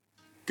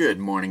Good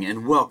morning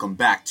and welcome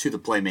back to the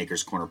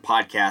Playmakers Corner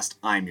podcast.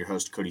 I'm your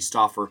host, Cody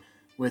Stauffer,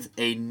 with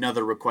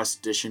another request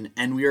edition,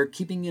 and we are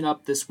keeping it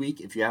up this week.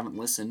 If you haven't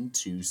listened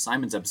to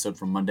Simon's episode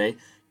from Monday,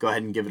 go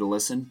ahead and give it a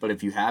listen. But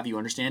if you have, you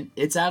understand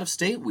it's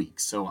out-of-state week.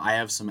 So I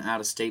have some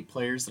out-of-state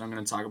players that I'm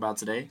going to talk about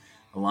today,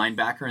 a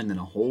linebacker, and then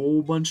a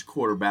whole bunch of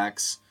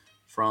quarterbacks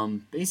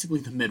from basically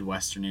the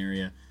Midwestern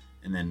area,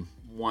 and then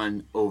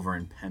one over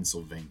in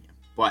Pennsylvania.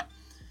 But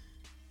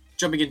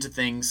jumping into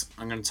things,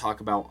 I'm going to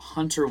talk about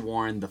Hunter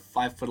Warren, the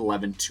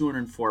 5'11",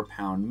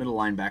 204-pound middle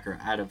linebacker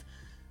out of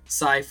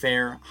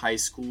Cy-Fair High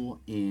School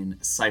in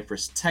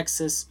Cypress,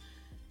 Texas.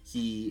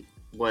 He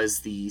was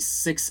the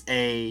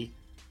 6A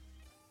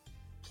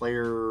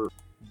player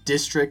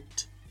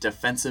district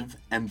defensive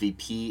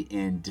MVP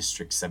in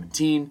District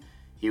 17.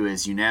 He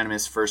was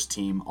unanimous first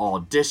team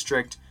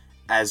all-district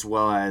as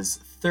well as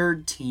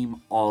third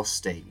team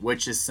all-state,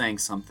 which is saying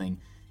something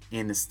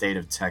in the state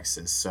of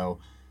Texas. So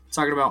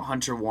talking about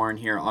Hunter Warren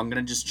here, I'm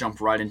going to just jump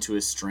right into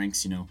his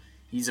strengths.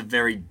 He's a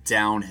very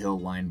downhill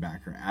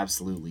linebacker,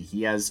 absolutely.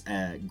 He has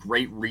a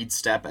great read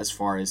step as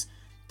far as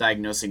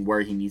diagnosing where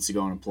he needs to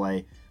go in a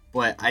play.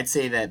 But I'd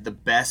say that the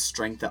best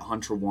strength that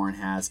Hunter Warren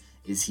has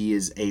is he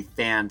is a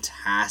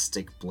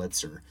fantastic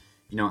blitzer.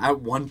 At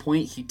one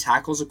point, he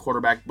tackles a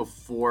quarterback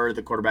before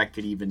the quarterback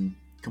could even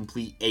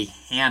complete a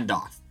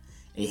handoff.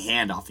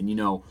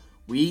 And,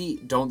 we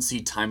don't see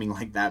timing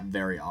like that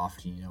very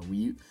often.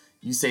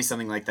 You say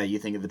something like that, you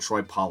think of the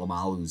Troy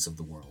Palomalus of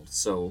the world.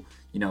 So,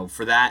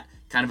 for that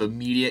kind of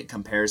immediate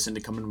comparison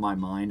to come into my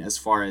mind as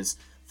far as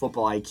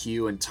football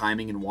IQ and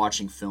timing and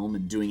watching film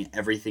and doing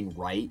everything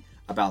right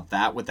about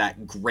that with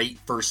that great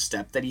first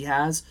step that he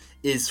has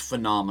is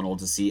phenomenal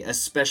to see,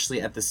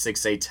 especially at the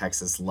 6A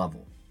Texas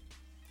level.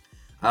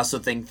 I also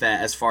think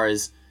that as far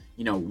as,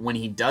 when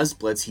he does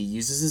blitz, he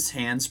uses his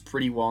hands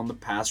pretty well in the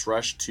pass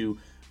rush to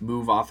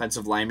move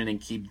offensive linemen and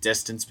keep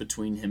distance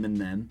between him and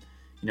them.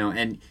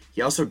 And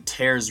he also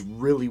tears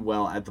really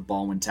well at the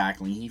ball when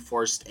tackling. He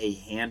forced a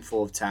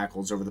handful of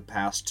tackles over the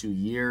past 2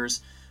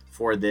 years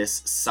for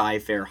this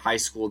Cy-Fair High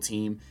School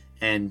team.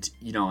 And,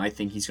 I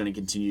think he's going to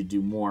continue to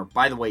do more.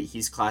 By the way,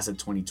 he's class of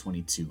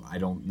 2022. I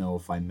don't know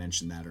if I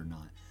mentioned that or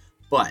not.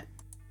 But,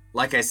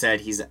 like I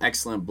said, he's an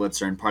excellent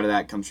blitzer, and part of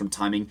that comes from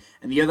timing.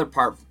 And the other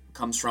part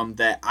comes from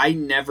that I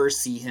never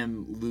see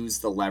him lose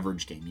the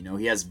leverage game.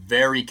 He has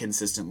very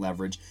consistent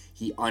leverage.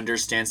 He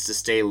understands to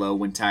stay low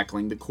when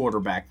tackling the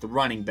quarterback, the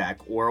running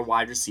back, or a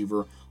wide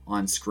receiver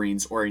on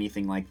screens or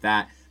anything like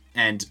that.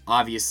 And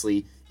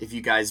obviously, if you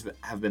guys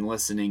have been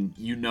listening,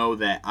 you know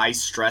that I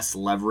stress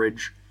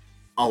leverage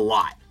a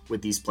lot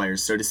with these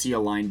players. So to see a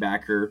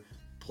linebacker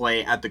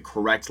play at the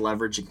correct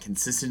leverage and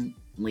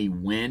consistently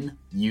win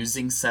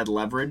using said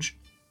leverage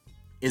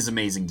is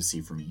amazing to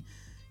see for me.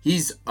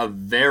 He's a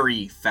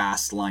very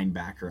fast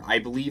linebacker. I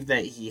believe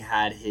that he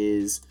had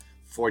his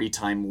 40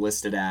 time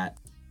listed at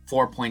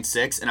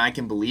 4.6, and I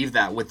can believe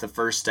that with the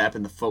first step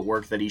and the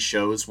footwork that he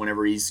shows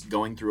whenever he's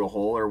going through a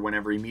hole or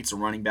whenever he meets a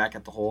running back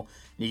at the hole.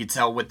 And you can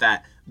tell with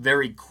that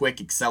very quick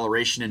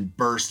acceleration and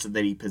burst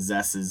that he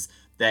possesses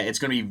that it's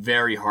going to be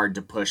very hard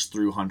to push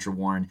through Hunter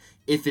Warren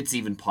if it's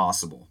even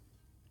possible.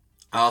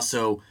 I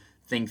also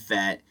think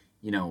that,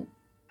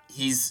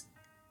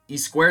 he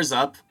squares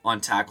up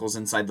on tackles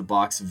inside the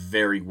box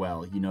very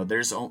well.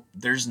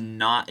 There's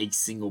not a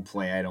single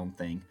play, I don't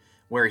think,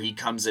 where he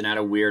comes in at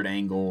a weird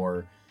angle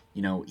or,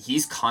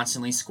 he's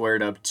constantly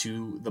squared up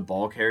to the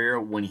ball carrier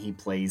when he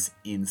plays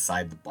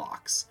inside the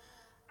box.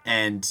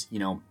 And,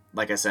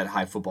 like I said,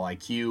 high football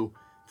IQ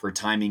for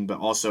timing, but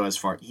also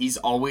he's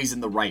always in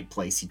the right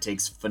place. He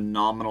takes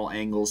phenomenal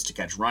angles to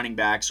catch running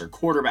backs or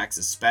quarterbacks,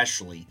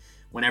 especially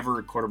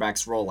whenever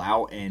quarterbacks roll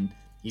out and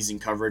he's in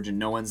coverage and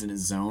no one's in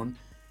his zone.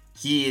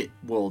 He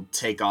will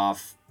take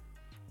off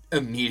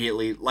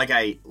immediately, like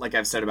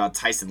I've said about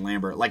Tyson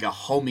Lambert, like a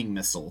homing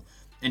missile,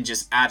 and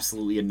just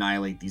absolutely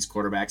annihilate these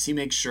quarterbacks. He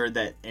makes sure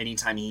that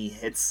anytime he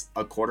hits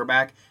a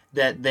quarterback,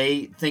 that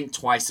they think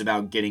twice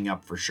about getting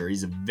up for sure.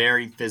 He's a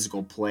very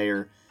physical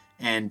player,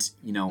 and,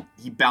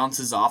 he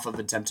bounces off of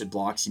attempted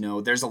blocks.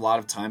 There's a lot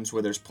of times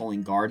where there's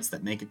pulling guards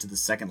that make it to the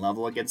second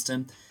level against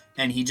him,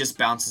 and he just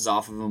bounces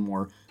off of them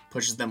or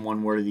pushes them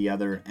one way or the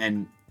other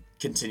and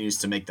continues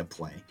to make the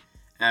play.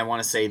 And I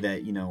want to say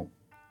that,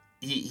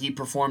 he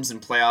performs in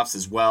playoffs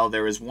as well.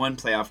 There was one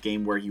playoff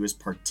game where he was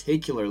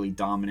particularly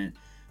dominant,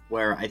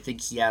 where I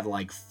think he had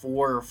like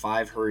 4 or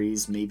 5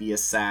 hurries, maybe a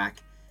sack,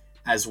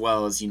 as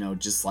well as,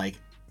 just like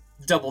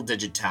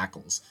double-digit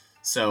tackles.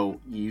 So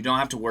you don't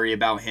have to worry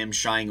about him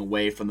shying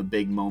away from the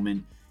big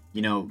moment.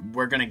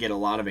 We're going to get a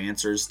lot of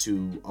answers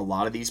to a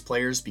lot of these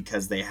players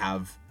because they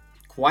have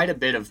quite a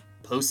bit of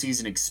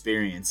postseason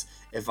experience,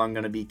 if I'm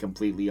going to be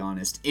completely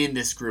honest, in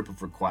this group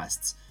of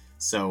requests.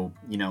 So,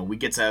 we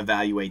get to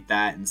evaluate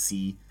that and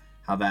see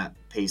how that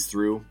pays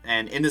through.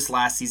 And in this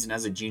last season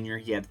as a junior,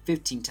 he had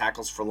 15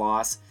 tackles for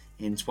loss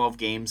in 12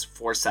 games,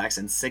 4 sacks,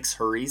 and 6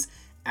 hurries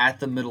at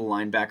the middle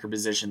linebacker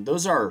position.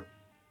 Those are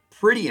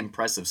pretty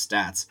impressive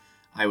stats,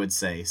 I would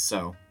say.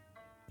 So,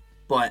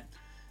 but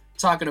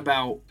talking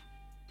about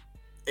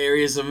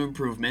areas of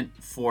improvement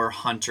for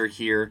Hunter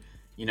here,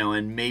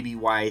 and maybe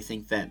why I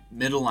think that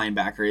middle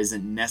linebacker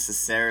isn't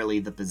necessarily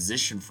the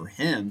position for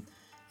him,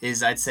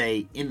 is I'd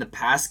say in the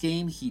pass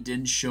game, he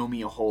didn't show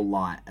me a whole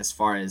lot as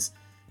far as,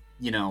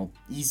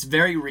 he's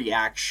very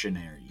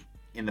reactionary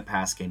in the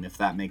pass game, if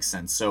that makes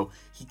sense. So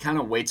he kind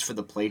of waits for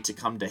the play to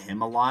come to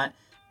him a lot,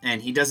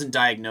 and he doesn't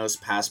diagnose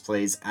pass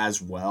plays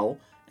as well.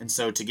 And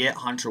so to get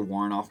Hunter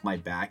Warren off my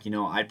back,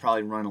 I'd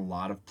probably run a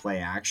lot of play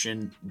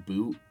action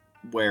boot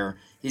where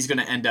he's going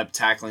to end up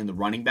tackling the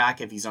running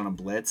back if he's on a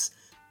blitz.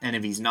 And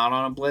if he's not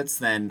on a blitz,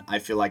 then I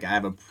feel like I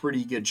have a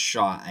pretty good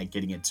shot at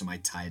getting it to my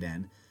tight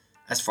end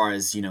as far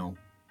as,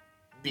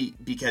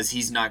 because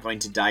he's not going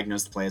to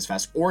diagnose the play as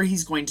fast, or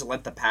he's going to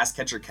let the pass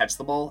catcher catch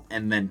the ball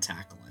and then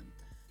tackle him.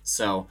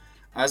 So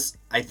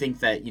I think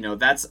that,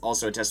 that's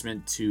also a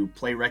testament to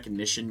play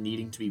recognition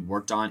needing to be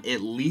worked on,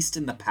 at least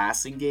in the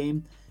passing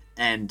game,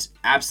 and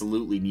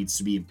absolutely needs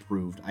to be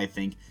improved, I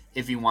think,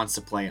 if he wants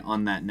to play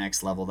on that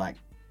next level, that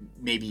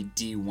maybe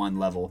D1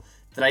 level,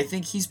 that I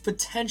think he's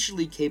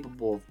potentially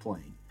capable of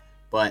playing.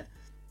 But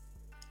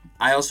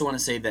I also want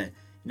to say that,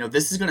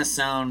 this is going to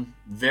sound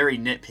very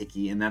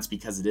nitpicky, and that's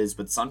because it is,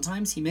 but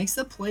sometimes he makes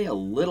the play a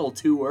little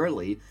too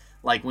early,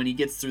 like when he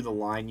gets through the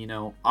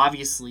line,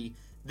 obviously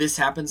this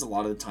happens a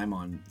lot of the time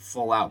on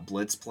full-out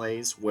blitz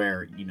plays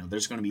where,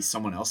 there's going to be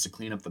someone else to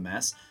clean up the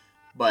mess,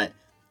 but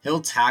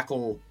he'll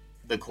tackle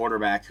the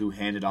quarterback who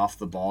handed off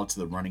the ball to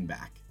the running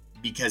back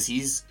because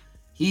he's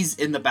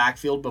in the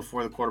backfield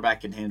before the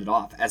quarterback can hand it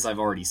off, as I've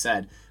already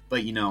said.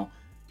 But,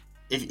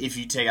 if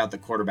you take out the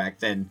quarterback,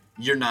 then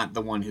you're not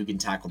the one who can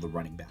tackle the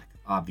running back,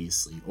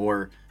 obviously,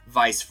 or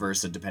vice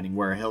versa, depending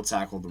where he'll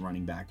tackle the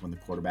running back when the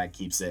quarterback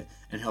keeps it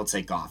and he'll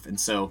take off. And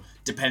so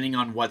depending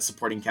on what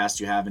supporting cast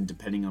you have and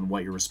depending on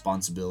what your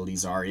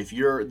responsibilities are, if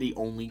you're the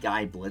only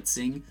guy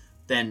blitzing,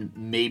 then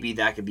maybe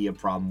that could be a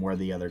problem where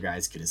the other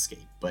guys could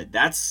escape. But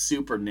that's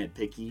super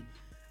nitpicky.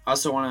 I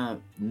also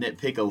want to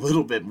nitpick a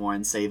little bit more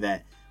and say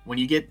that when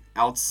you get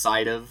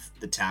outside of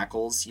the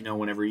tackles,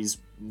 whenever he's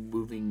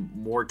moving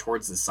more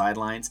towards the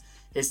sidelines,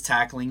 his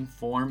tackling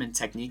form and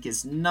technique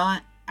is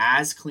not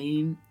as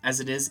clean as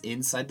it is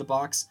inside the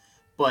box,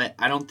 but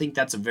I don't think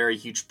that's a very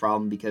huge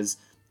problem because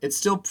it's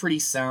still pretty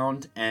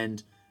sound,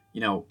 and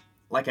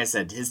like I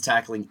said, his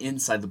tackling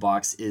inside the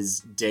box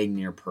is dang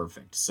near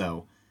perfect.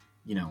 So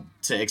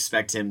to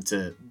expect him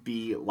to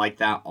be like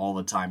that all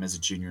the time as a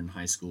junior in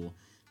high school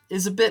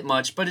is a bit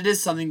much, but it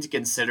is something to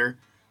consider.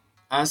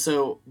 I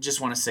also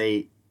just want to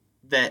say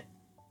that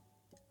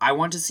I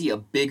want to see a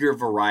bigger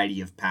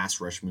variety of pass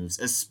rush moves,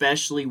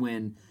 especially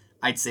when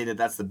I'd say that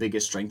that's the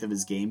biggest strength of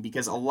his game,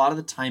 because a lot of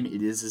the time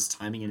it is his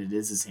timing and it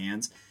is his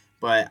hands,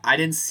 but I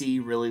didn't see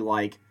really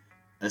like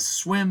a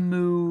swim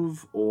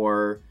move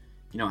or,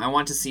 I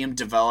want to see him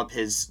develop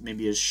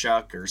maybe his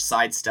shuck or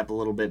sidestep a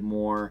little bit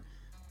more,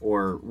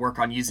 or work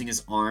on using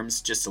his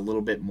arms just a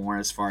little bit more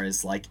as far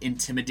as like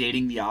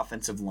intimidating the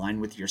offensive line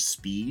with your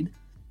speed.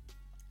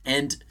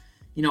 And,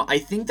 I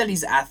think that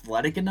he's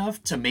athletic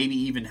enough to maybe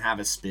even have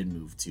a spin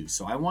move too.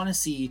 So I want to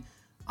see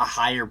a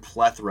higher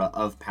plethora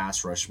of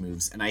pass rush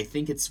moves, and I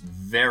think it's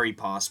very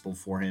possible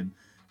for him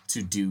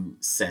to do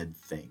said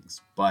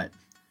things. But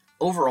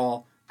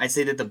overall, I'd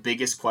say that the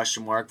biggest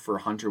question mark for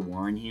Hunter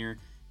Warren here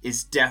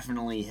is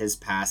definitely his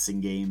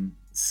passing game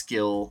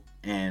skill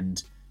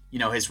and,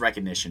 his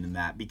recognition in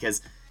that,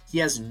 because he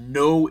has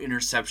no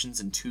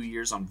interceptions in 2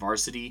 years on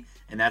varsity,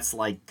 and that's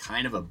like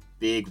kind of a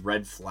big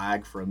red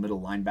flag for a middle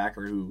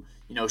linebacker who,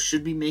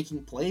 should be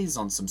making plays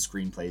on some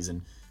screenplays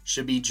and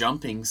should be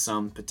jumping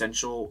some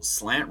potential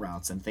slant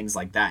routes and things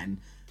like that. And,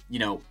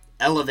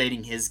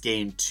 elevating his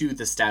game to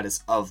the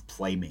status of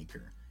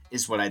playmaker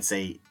is what I'd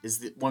say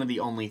is one of the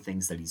only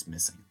things that he's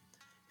missing.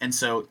 And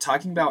so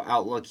talking about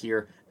outlook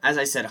here, as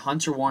I said,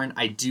 Hunter Warren,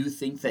 I do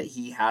think that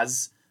he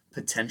has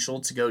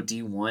potential to go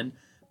D1,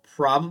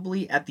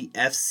 probably at the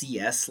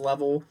FCS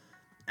level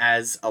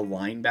as a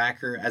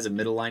linebacker, as a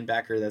middle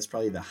linebacker. That's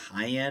probably the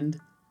high end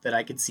that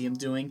I could see him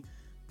doing.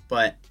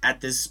 But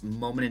at this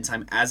moment in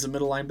time, as a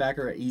middle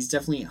linebacker, he's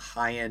definitely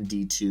high-end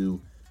D2,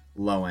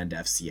 low-end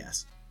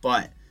FCS.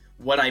 But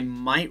what I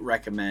might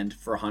recommend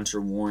for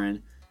Hunter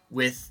Warren,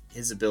 with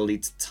his ability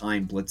to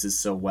time blitzes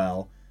so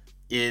well,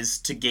 is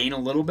to gain a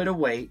little bit of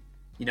weight,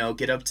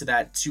 get up to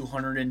that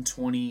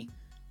 220,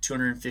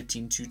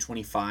 215,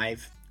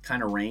 225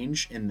 kind of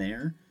range in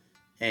there.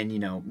 And,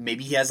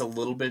 maybe he has a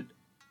little bit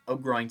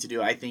of growing to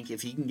do. I think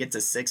if he can get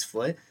to 6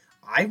 foot,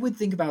 I would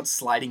think about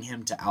sliding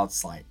him to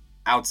outside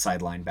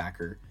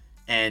linebacker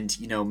and,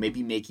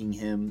 maybe making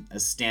him a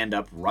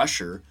stand-up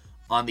rusher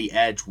on the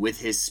edge with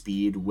his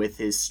speed, with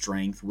his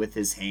strength, with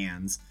his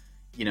hands,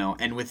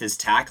 and with his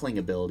tackling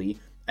ability.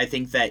 I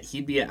think that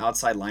he'd be an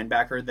outside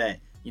linebacker that,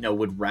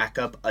 would rack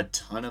up a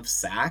ton of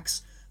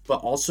sacks, but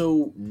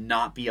also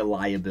not be a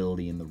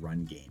liability in the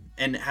run game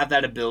and have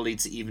that ability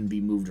to even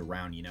be moved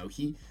around.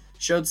 He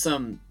showed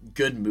some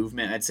good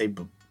movement, I'd say,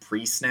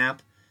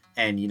 pre-snap,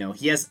 and,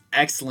 he has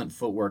excellent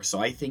footwork. So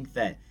I think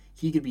that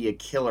he could be a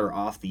killer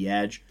off the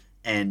edge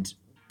and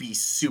be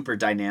super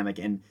dynamic.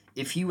 And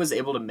if he was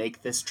able to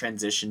make this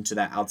transition to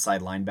that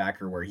outside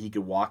linebacker where he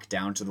could walk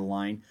down to the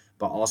line,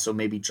 but also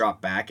maybe drop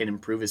back and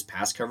improve his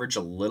pass coverage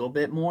a little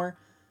bit more,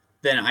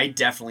 then I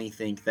definitely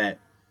think that,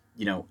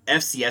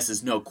 FCS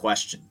is no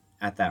question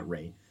at that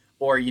rate.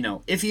 Or,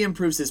 if he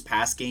improves his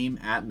pass game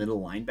at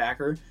middle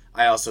linebacker,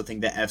 I also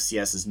think that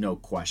FCS is no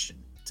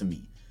question to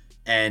me.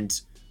 And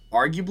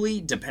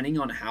arguably, depending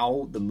on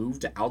how the move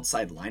to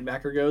outside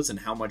linebacker goes and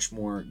how much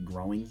more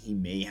growing he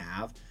may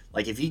have,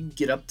 like if he can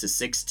get up to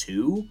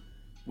 6'2",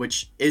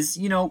 which is,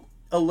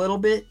 a little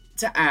bit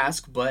to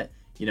ask, but,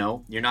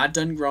 you're not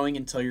done growing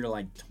until you're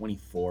like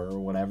 24 or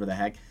whatever the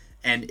heck.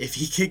 And if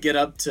he could get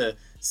up to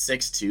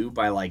 6'2"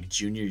 by like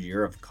junior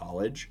year of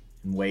college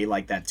and weigh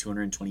like that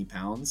 220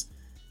 pounds,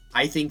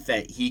 I think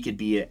that he could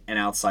be an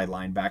outside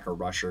linebacker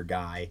rusher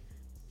guy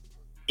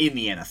in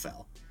the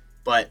NFL.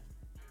 But,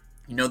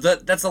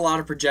 that's a lot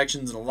of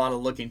projections and a lot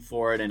of looking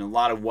for it and a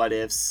lot of what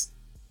ifs,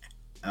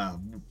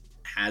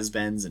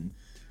 has-beens and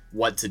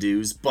what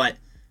to-dos. But,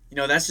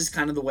 that's just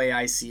kind of the way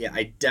I see it.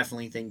 I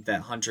definitely think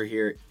that Hunter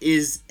here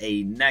is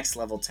a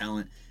next-level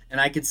talent,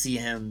 and I could see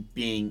him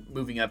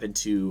moving up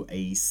into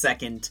a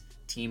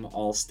second-team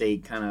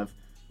All-State kind of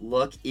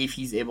look if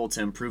he's able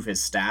to improve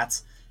his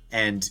stats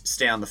and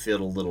stay on the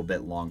field a little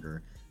bit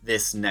longer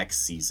this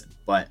next season.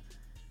 But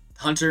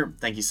Hunter,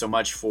 thank you so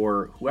much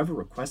for whoever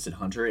requested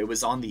Hunter. It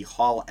was on the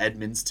Hall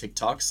Edmonds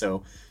TikTok,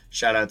 so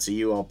shout out to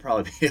you. I'll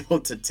probably be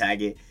able to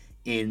tag it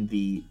in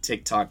the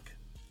TikTok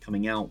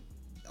coming out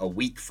a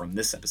week from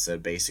this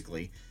episode,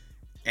 basically.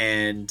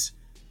 And,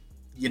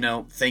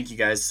 thank you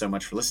guys so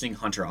much for listening.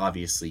 Hunter,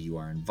 obviously, you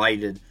are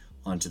invited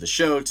onto the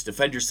show to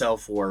defend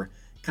yourself or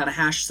kind of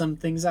hash some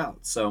things out.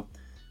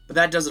 But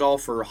that does it all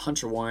for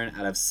Hunter Warren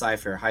out of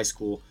Cy-Fair High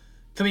School.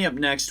 Coming up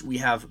next, we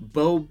have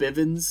Bo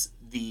Bivens,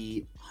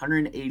 the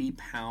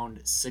 180-pound,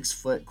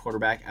 6-foot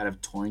quarterback out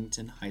of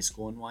Torrington High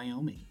School in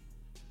Wyoming.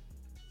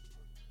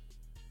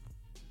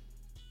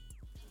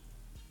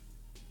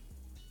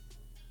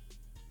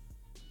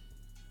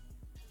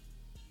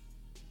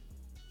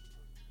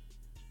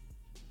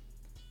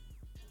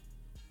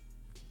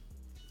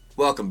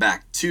 Welcome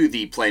back to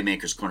the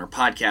Playmakers Corner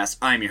podcast.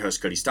 I'm your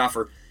host, Cody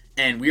Stoffer,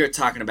 and we are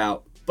talking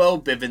about Bo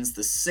Bivens,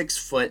 the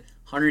 6-foot,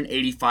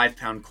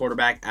 185-pound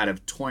quarterback out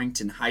of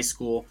Torrington High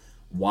School,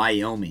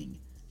 Wyoming.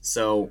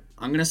 So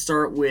I'm going to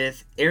start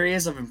with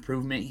areas of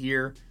improvement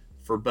here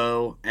for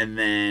Bo and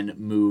then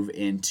move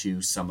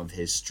into some of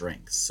his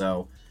strengths.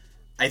 So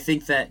I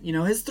think that,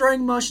 his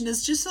throwing motion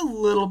is just a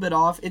little bit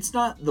off. It's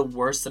not the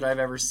worst that I've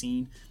ever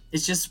seen.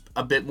 It's just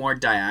a bit more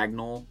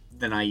diagonal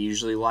than I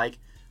usually like.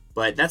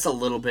 But that's a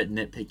little bit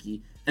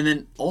nitpicky. And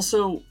then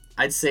also,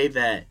 I'd say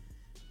that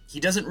he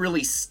doesn't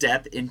really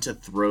step into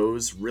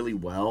throws really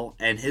well.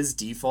 And his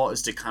default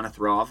is to kind of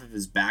throw off of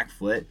his back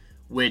foot,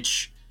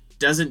 which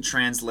doesn't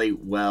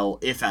translate well,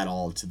 if at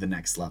all, to the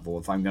next level,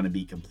 if I'm going to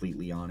be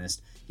completely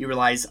honest. He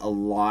relies a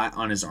lot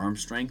on his arm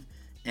strength.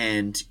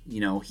 And,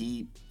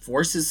 he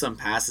forces some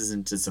passes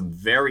into some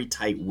very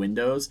tight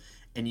windows.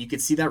 And you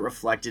could see that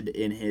reflected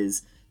in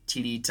his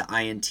TD to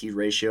INT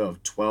ratio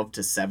of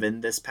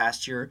 12-7 this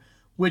past year,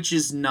 which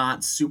is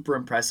not super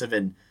impressive.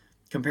 And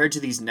compared to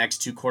these next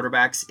two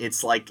quarterbacks,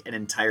 it's like an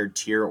entire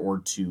tier or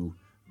two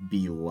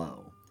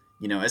below.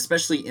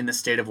 Especially in the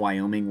state of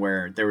Wyoming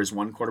where there was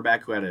one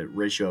quarterback who had a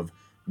ratio of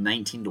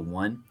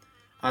 19-1.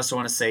 I also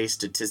want to say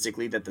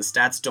statistically that the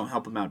stats don't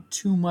help him out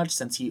too much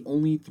since he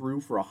only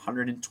threw for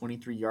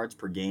 123 yards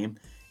per game.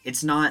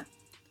 It's not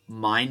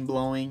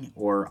mind-blowing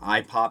or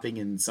eye-popping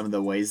in some of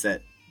the ways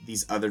that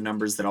these other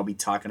numbers that I'll be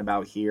talking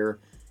about here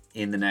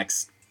in the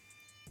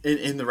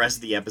rest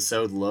of the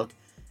episode look.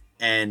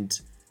 And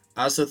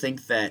I also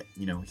think that,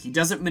 he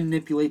doesn't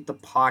manipulate the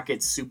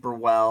pocket super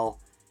well.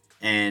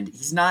 And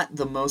he's not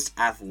the most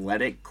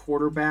athletic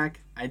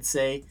quarterback, I'd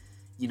say.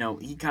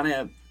 He kind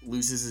of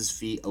loses his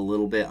feet a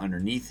little bit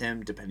underneath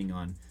him, depending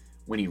on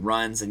when he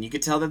runs. And you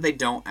could tell that they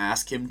don't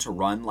ask him to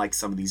run like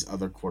some of these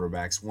other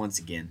quarterbacks, once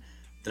again,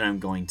 that I'm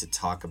going to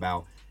talk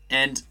about.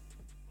 And,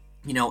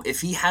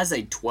 if he has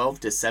a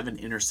 12-7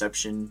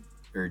 interception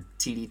or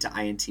TD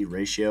to INT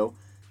ratio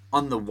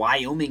on the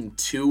Wyoming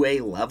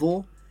 2A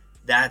level,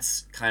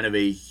 that's kind of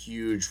a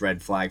huge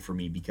red flag for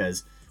me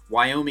because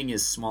Wyoming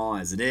is small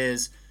as it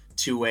is.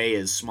 2A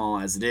is small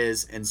as it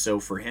is, and so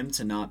for him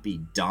to not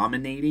be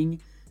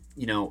dominating,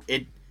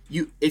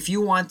 if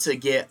you want to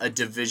get a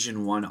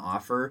Division I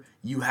offer,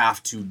 you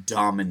have to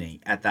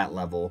dominate at that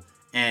level,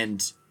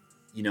 and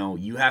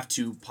you have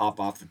to pop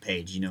off the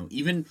page.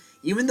 Even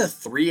the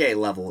 3A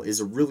level is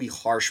a really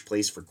harsh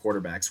place for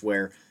quarterbacks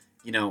where,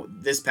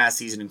 this past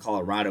season in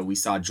Colorado, we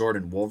saw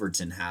Jordan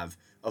Wolverton have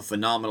a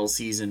phenomenal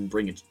season,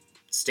 bring a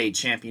state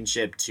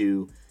championship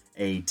to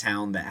a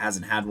town that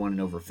hasn't had one in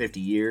over 50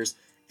 years.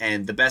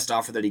 And the best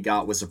offer that he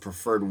got was a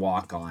preferred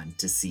walk-on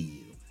to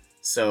CU.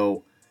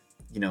 So,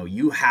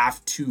 you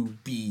have to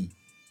be,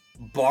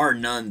 bar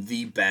none,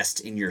 the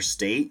best in your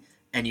state,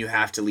 and you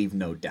have to leave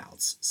no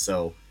doubts.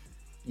 So,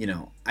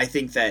 I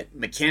think that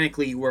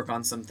mechanically you work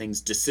on some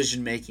things,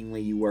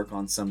 decision-makingly you work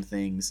on some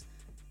things,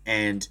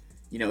 and,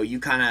 you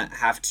kind of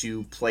have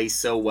to play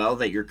so well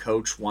that your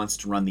coach wants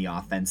to run the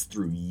offense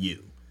through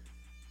you.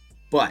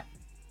 But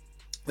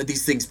with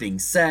these things being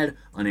said,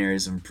 on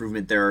areas of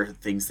improvement, there are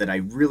things that I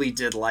really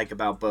did like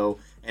about Bo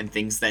and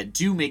things that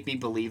do make me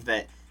believe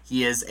that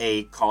he is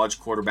a college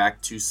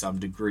quarterback to some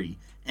degree.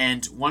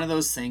 And one of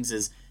those things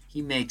is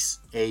he makes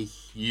a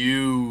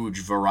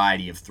huge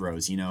variety of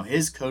throws.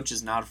 His coach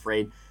is not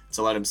afraid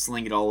to let him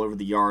sling it all over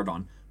the yard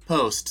on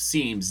post,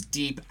 seams,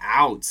 deep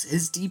outs.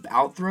 His deep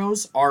out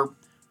throws are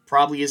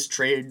probably his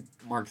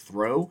trademark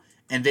throw,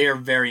 and they are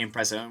very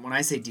impressive. And when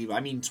I say deep, I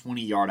mean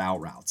 20-yard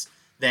out routes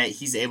that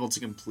he's able to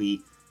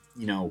complete,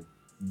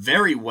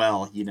 very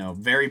well,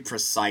 very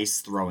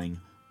precise throwing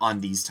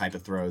on these type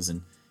of throws.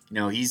 And,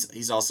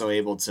 he's also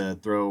able to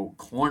throw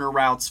corner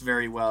routes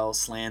very well,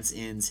 slants,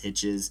 ins,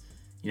 hitches.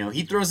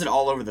 He throws it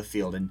all over the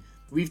field. And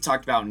we've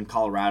talked about in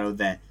Colorado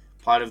that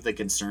part of the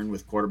concern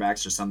with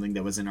quarterbacks, or something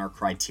that was in our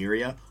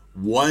criteria,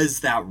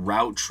 was that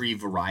route tree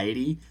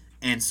variety.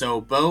 And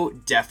so Bo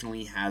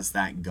definitely has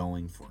that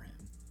going for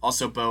him.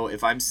 Also, Bo,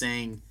 if I'm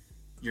saying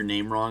your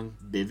name wrong,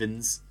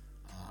 Bivens,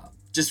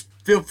 just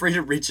feel free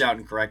to reach out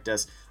and correct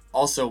us.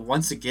 Also,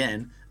 once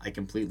again, I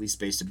completely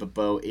spaced it, but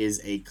Bo is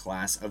a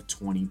class of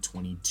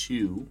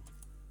 2022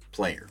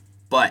 player.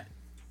 But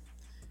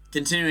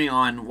continuing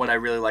on, what I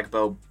really like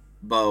about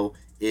Bo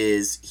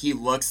is he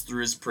looks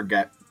through his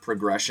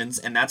progressions,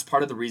 and that's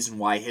part of the reason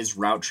why his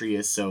route tree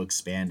is so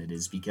expanded,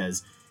 is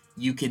because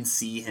you can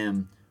see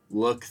him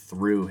look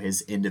through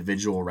his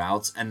individual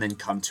routes and then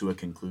come to a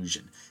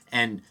conclusion.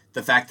 And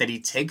the fact that he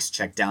takes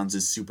checkdowns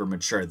is super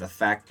mature. The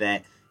fact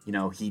that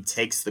he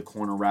takes the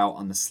corner route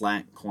on the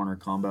slant corner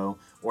combo,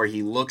 or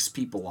he looks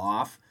people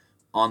off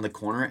on the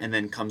corner and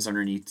then comes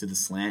underneath to the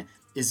slant,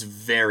 is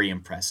very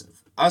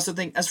impressive. I also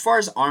think as far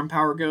as arm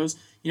power goes,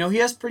 he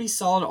has pretty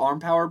solid arm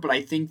power, but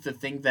I think the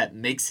thing that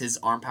makes his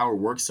arm power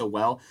work so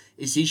well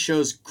is he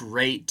shows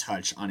great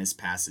touch on his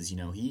passes.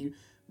 He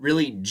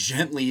really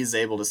gently is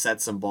able to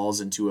set some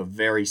balls into a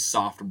very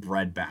soft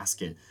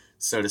breadbasket,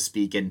 so to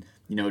speak, and,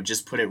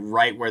 just put it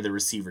right where the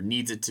receiver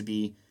needs it to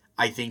be.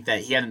 I think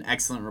that he had an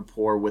excellent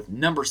rapport with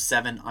number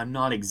 7. I'm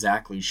not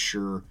exactly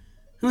sure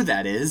who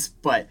that is,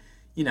 but,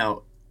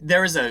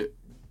 there is a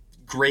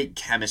great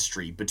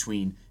chemistry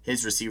between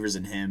his receivers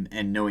and him,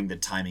 and knowing the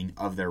timing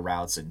of their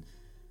routes and,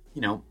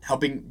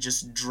 helping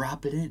just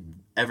drop it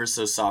in ever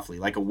so softly,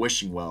 like a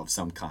wishing well of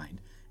some kind.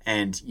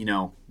 And,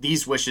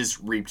 these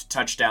wishes reaped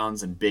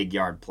touchdowns and big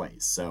yard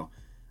plays. So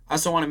I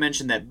also want to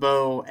mention that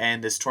Bo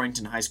and this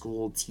Torrington High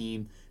School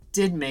team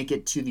did make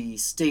it to the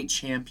state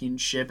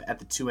championship at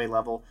the 2A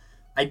level.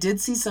 I did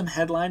see some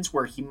headlines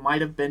where he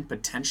might have been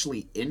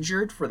potentially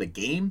injured for the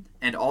game,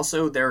 and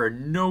also there are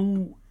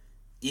no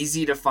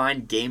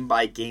easy-to-find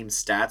game-by-game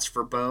stats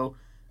for Bo,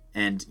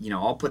 and,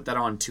 I'll put that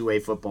on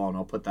 2A football, and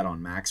I'll put that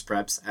on Max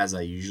Preps, as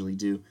I usually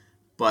do,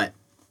 but,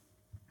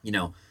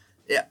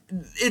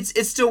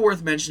 it's still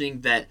worth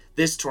mentioning that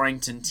this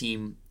Torrington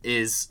team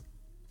is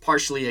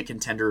partially a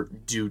contender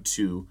due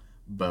to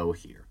Bo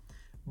here.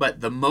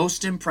 But the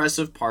most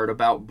impressive part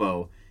about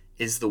Bo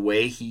is the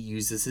way he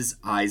uses his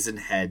eyes and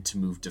head to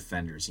move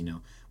defenders.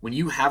 When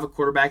you have a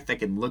quarterback that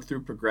can look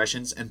through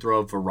progressions and throw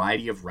a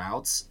variety of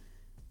routes,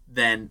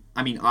 then,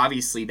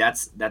 obviously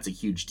that's a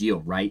huge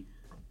deal, right?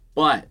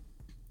 But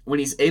when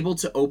he's able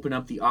to open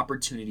up the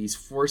opportunities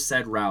for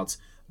said routes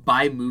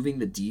by moving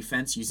the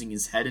defense using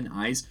his head and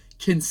eyes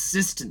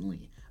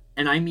consistently,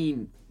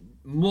 and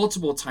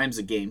multiple times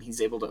a game,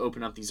 he's able to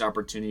open up these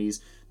opportunities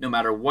no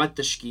matter what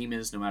the scheme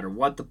is, no matter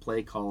what the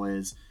play call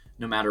is,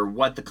 no matter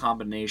what the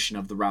combination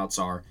of the routes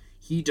are.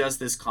 He does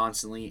this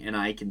constantly, and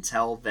I can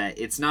tell that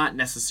it's not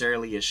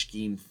necessarily a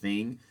scheme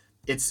thing.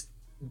 It's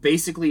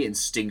basically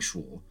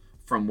instinctual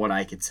from what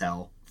I could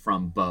tell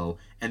from Bo,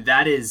 and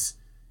that is,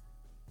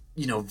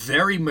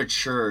 very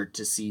mature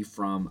to see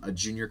from a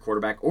junior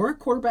quarterback or a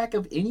quarterback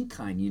of any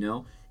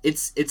kind.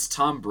 It's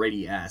Tom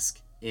Brady-esque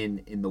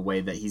in the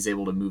way that he's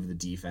able to move the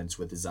defense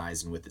with his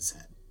eyes and with his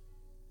head.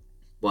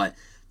 But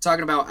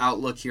talking about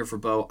outlook here for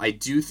Bo, I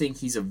do think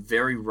he's a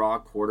very raw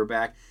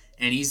quarterback,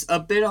 and he's a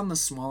bit on the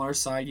smaller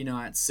side,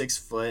 at 6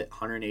 foot,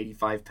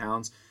 185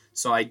 pounds.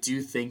 So I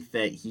do think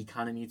that he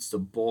kind of needs to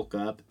bulk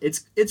up.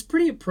 It's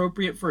pretty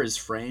appropriate for his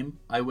frame,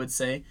 I would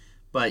say.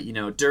 But,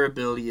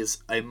 durability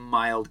is a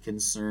mild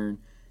concern.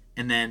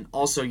 And then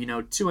also,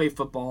 2A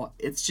football,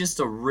 it's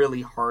just a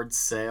really hard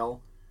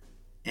sell.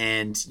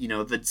 And,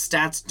 the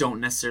stats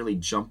don't necessarily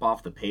jump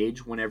off the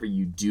page whenever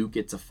you do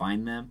get to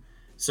find them.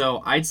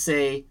 So I'd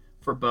say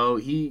for Bo,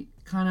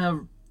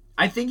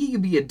 I think he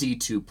could be a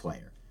D2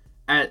 player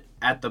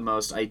at the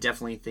most. I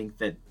definitely think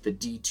that the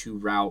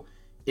D2 route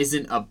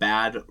isn't a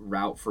bad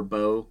route for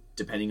Bo,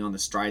 depending on the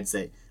strides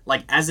that,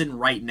 as in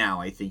right now,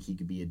 I think he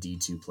could be a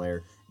D2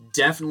 player.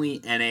 Definitely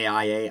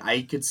NAIA.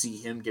 I could see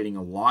him getting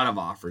a lot of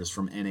offers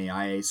from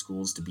NAIA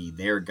schools to be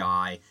their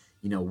guy,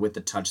 with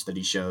the touch that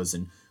he shows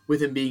and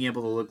with him being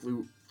able to look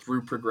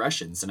through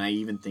progressions. And I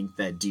even think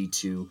that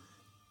D2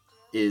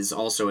 is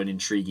also an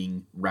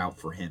intriguing route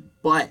for him.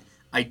 But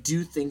I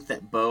do think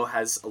that Bo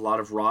has a lot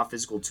of raw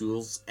physical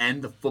tools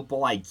and the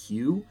football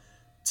IQ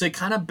to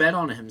kind of bet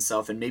on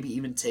himself and maybe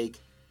even take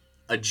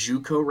a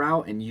JUCO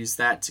route and use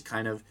that to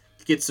kind of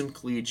get some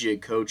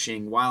collegiate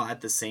coaching while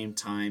at the same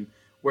time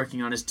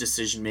working on his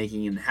decision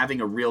making and having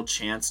a real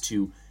chance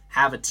to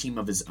have a team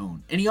of his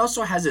own. And he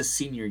also has his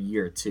senior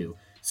year too.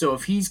 So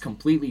if he's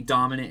completely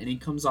dominant and he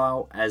comes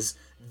out as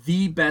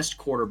the best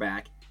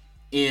quarterback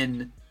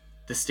in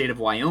the state of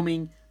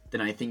Wyoming, then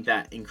I think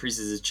that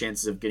increases his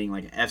chances of getting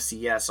like an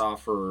FCS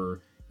offer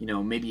or,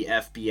 maybe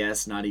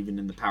FBS, not even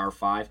in the Power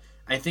 5.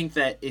 I think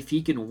that if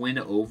he can win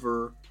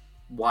over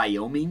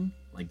Wyoming,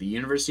 like the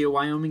University of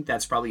Wyoming,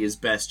 that's probably his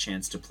best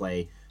chance to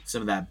play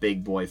some of that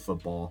big boy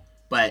football.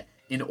 But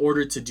in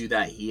order to do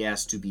that, he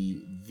has to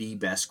be the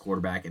best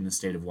quarterback in the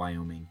state of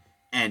Wyoming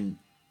and,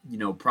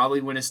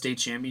 probably win a state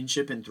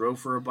championship and throw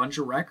for a bunch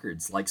of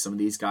records like some of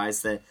these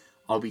guys that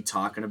I'll be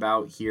talking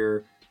about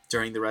here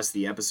during the rest of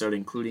the episode,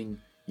 including,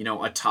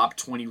 a top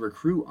 20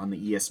 recruit on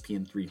the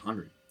ESPN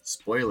 300.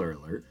 Spoiler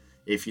alert,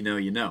 if you know,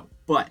 you know.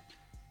 But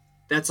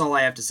that's all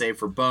I have to say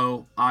for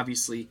Bo.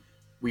 Obviously,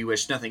 we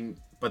wish nothing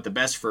but the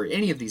best for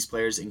any of these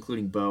players,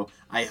 including Bo.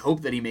 I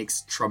hope that he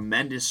makes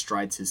tremendous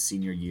strides his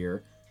senior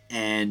year.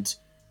 And,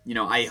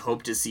 I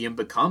hope to see him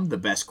become the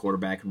best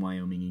quarterback in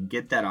Wyoming and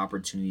get that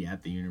opportunity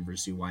at the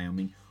University of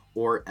Wyoming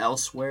or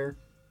elsewhere.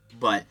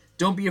 But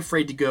don't be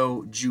afraid to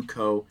go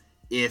JUCO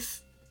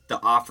if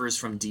the offers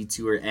from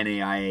D2 or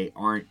NAIA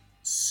aren't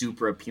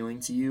super appealing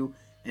to you,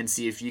 and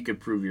see if you could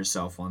prove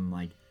yourself on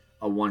like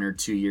a 1 or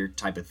 2 year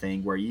type of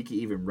thing where you can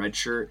even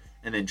redshirt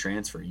and then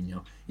transfer.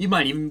 You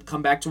might even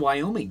come back to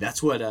Wyoming.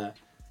 That's what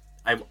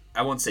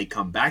I won't say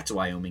come back to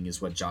Wyoming is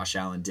what Josh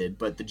Allen did,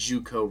 but the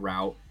JUCO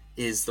route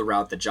is the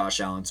route that Josh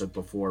Allen took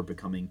before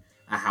becoming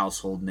a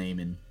household name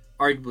and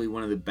arguably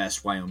one of the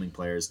best Wyoming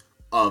players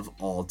of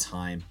all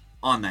time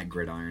on that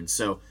gridiron.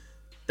 So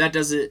that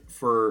does it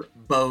for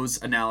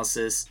Bo's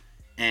analysis.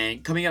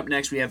 And coming up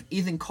next, we have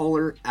Ethan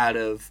Kohler out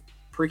of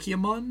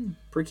Perkiomen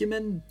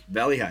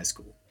Valley High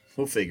School.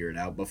 We'll figure it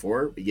out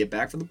before we get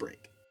back from the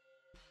break.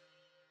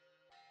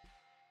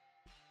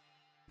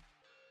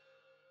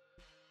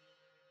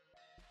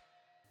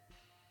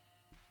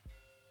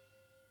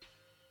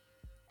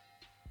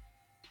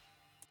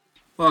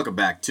 Welcome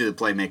back to the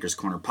Playmakers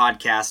Corner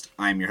podcast.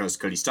 I'm your host,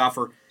 Cody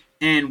Stauffer,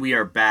 and we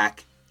are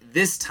back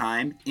this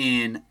time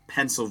in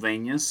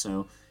Pennsylvania.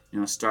 So,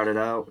 started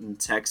out in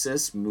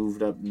Texas,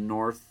 moved up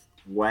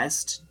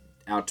northwest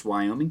out to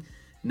Wyoming.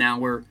 Now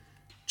we're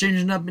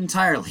changing up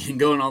entirely and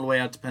going all the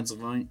way out to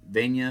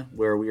Pennsylvania,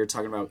 where we are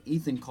talking about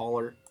Ethan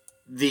Kohler,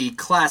 the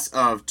class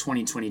of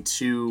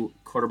 2022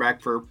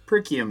 quarterback for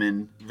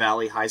Perkiomen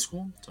Valley High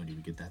School. Don't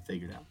even get that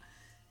figured out.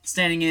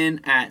 Standing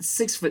in at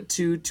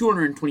 6'2",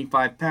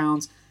 225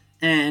 pounds,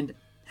 and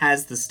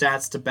has the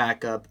stats to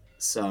back up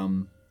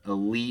some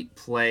elite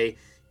play.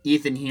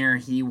 Ethan here,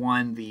 he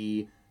won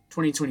the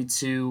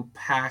 2022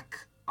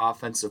 PAC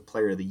Offensive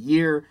Player of the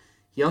Year.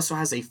 He also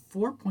has a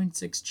 4.6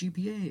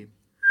 GPA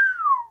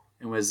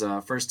and was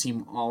first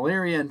team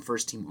All-Area and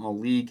first team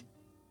All-League.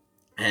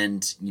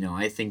 And,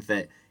 I think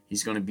that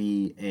he's going to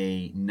be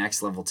a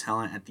next level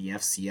talent at the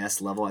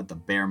FCS level at the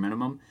bare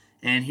minimum.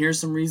 And here's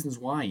some reasons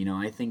why.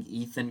 I think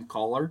Ethan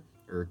Kohler,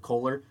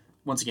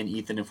 once again,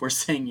 Ethan, if we're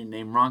saying your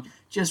name wrong,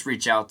 just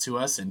reach out to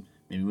us and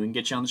maybe we can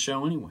get you on the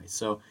show anyway.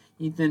 So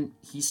Ethan,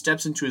 he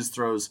steps into his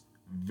throws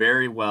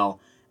very well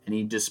and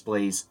he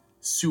displays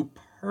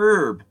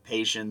superb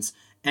patience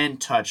and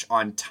touch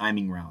on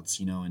timing routes,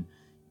 and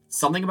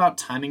something about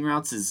timing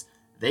routes is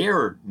they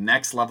are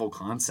next level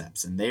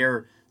concepts and they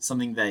are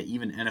something that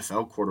even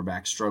NFL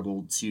quarterbacks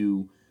struggle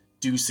to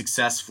do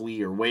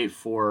successfully or wait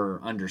for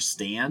or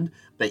understand.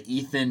 But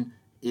Ethan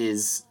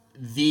is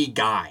the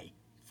guy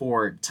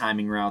for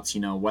timing routes,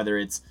 whether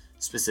it's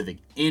specific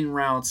in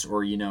routes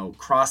or,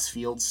 cross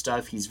field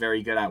stuff. He's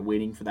very good at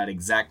waiting for that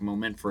exact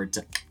moment for it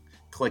to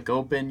click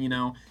open,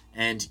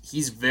 and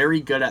he's very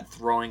good at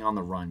throwing on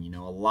the run.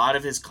 A lot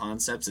of his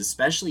concepts,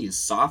 especially his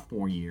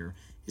sophomore year,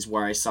 is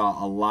where I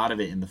saw a lot of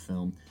it in the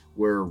film,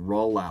 were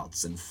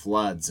rollouts and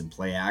floods and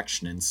play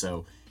action. And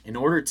so in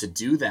order to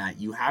do that,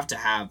 you have to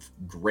have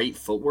great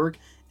footwork,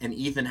 and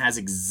Ethan has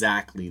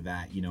exactly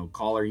that.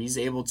 Kohler, he's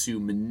able to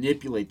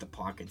manipulate the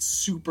pocket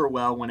super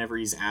well whenever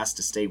he's asked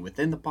to stay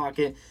within the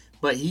pocket,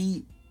 but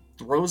he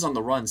throws on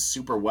the run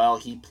super well.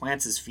 He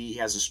plants his feet, he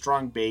has a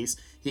strong base,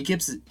 he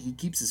keeps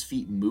his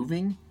feet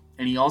moving,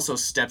 and he also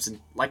steps in,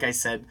 like I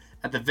said,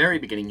 at the very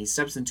beginning, he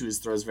steps into his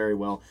throws very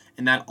well,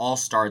 and that all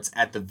starts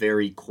at the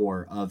very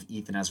core of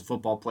Ethan as a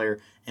football player,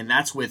 and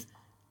that's with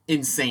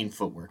insane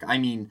footwork. I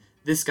mean,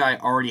 this guy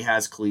already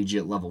has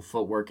collegiate level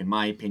footwork, in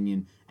my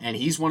opinion, and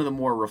he's one of the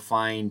more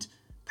refined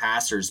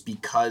passers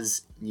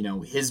because,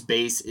 his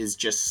base is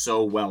just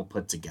so well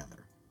put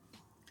together.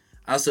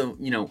 Also,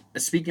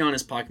 speaking on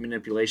his pocket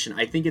manipulation,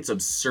 I think it's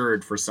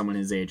absurd for someone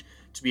his age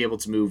to be able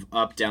to move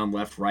up, down,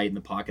 left, right in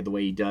the pocket the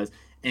way he does,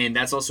 and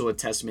that's also a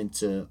testament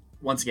to,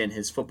 once again,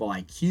 his football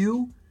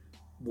IQ,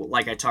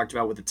 like I talked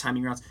about with the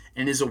timing routes,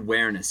 and his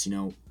awareness.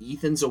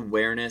 Ethan's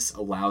awareness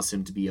allows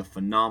him to be a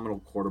phenomenal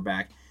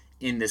quarterback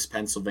in this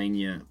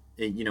Pennsylvania,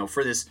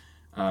 for this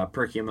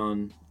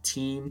Perkiomen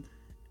team.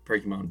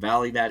 Perky Mountain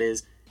Valley, that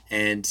is.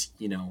 And,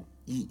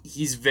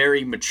 he's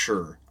very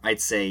mature,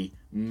 I'd say,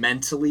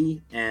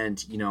 mentally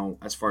and,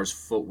 as far as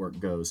footwork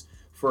goes.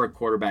 For a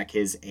quarterback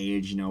his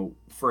age,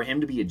 for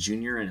him to be a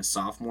junior and a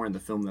sophomore in the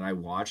film that I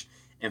watched,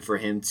 and for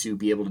him to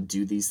be able to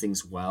do these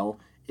things well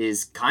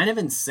is kind of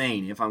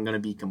insane, if I'm going to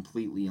be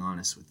completely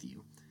honest with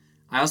you.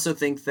 I also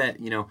think that,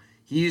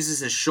 he uses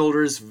his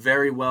shoulders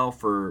very well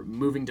for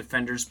moving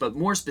defenders, but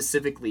more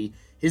specifically,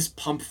 his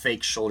pump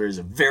fake shoulder is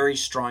very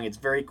strong. It's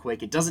very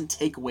quick. It doesn't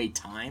take away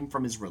time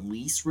from his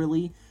release,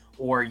 really,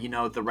 or,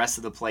 the rest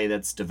of the play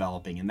that's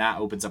developing, and that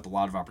opens up a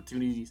lot of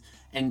opportunities.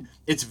 And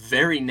it's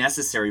very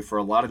necessary for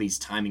a lot of these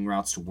timing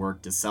routes to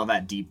work, to sell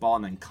that deep ball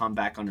and then come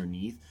back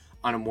underneath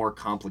on a more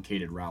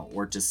complicated route,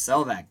 or to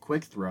sell that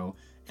quick throw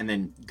and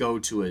then go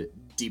to a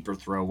deeper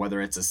throw,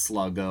 whether it's a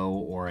sluggo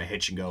or a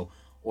hitch and go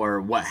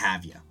or what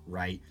have you,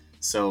 right?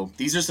 So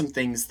these are some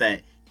things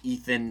that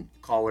Ethan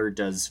Collar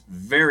does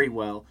very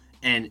well,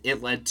 and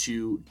it led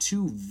to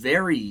 2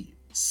 very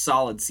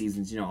solid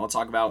seasons. I'll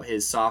talk about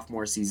his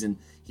sophomore season.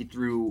 He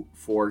threw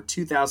for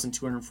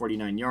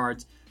 2,249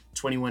 yards,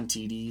 21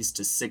 TDs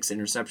to 6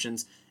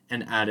 interceptions,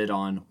 and added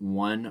on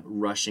 1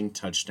 rushing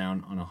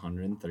touchdown on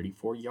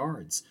 134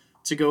 yards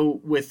to go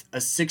with a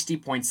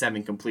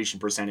 60.7 completion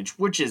percentage,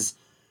 which is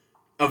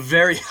a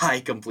very high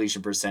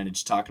completion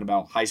percentage, talking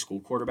about high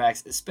school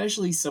quarterbacks,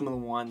 especially some of the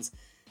ones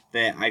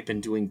that I've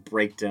been doing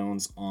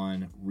breakdowns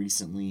on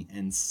recently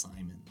in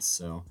Simons.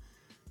 So,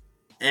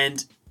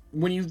 and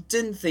when you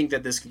didn't think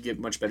that this could get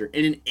much better,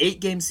 in an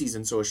 8-game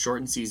season, so a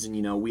shortened season,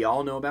 we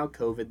all know about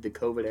COVID, the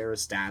COVID era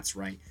stats,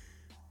 right?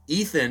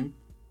 Ethan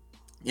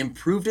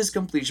improved his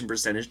completion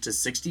percentage to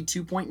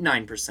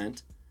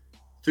 62.9%,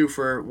 threw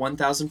for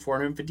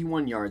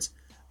 1,451 yards,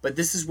 but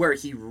this is where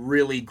he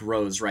really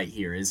grows right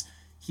here, is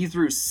he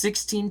threw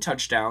 16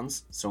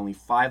 touchdowns, so only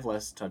 5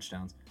 less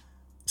touchdowns,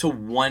 to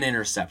 1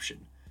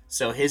 interception.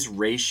 So his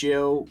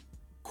ratio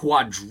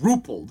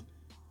quadrupled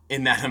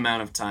in that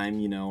amount of time,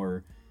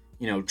 or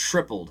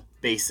tripled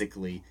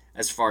basically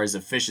as far as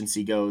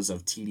efficiency goes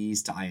of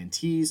TDs to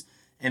INTs.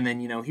 And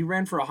then, he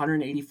ran for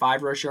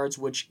 185 rush yards,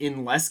 which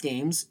in less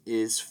games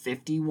is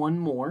 51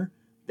 more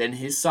than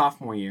his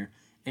sophomore year.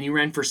 And he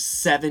ran for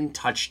 7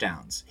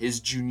 touchdowns his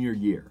junior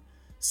year.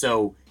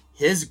 So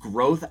his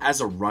growth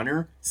as a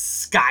runner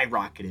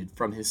skyrocketed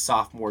from his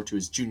sophomore to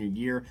his junior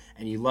year,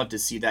 and you love to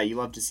see that. You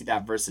love to see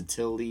that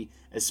versatility,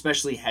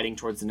 especially heading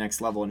towards the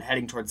next level and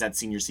heading towards that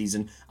senior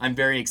season. I'm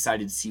very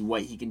excited to see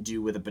what he can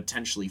do with a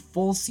potentially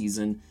full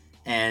season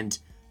and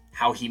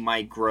how he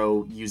might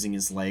grow using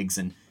his legs.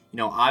 And,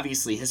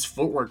 obviously his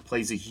footwork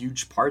plays a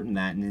huge part in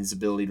that, and his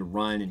ability to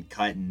run and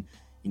cut and,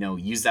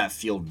 use that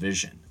field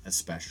vision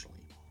especially.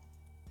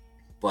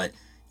 But,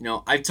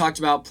 I've talked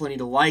about plenty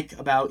to like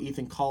about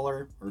Ethan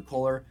Collar,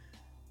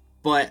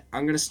 but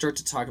I'm going to start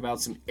to talk about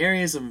some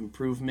areas of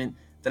improvement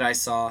that I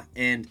saw.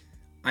 And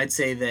I'd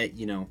say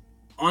that,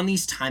 on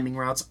these timing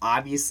routes,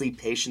 obviously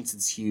patience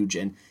is huge,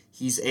 and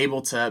he's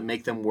able to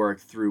make them work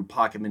through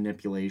pocket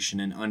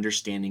manipulation and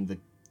understanding the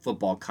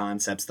football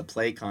concepts, the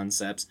play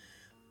concepts.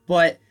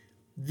 But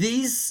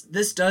this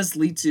does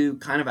lead to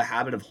kind of a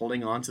habit of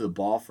holding on to the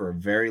ball for a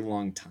very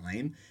long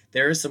time.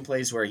 There are some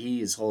plays where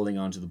he is holding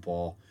on to the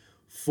ball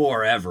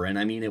forever. And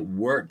I mean, it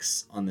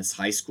works on this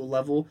high school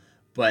level,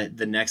 but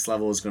the next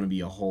level is going to be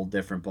a whole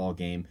different ball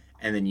game.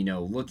 And then,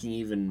 looking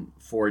even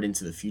forward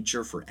into the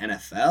future for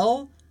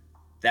NFL,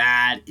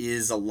 that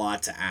is a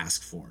lot to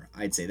ask for.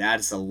 I'd say that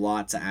is a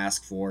lot to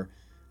ask for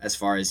as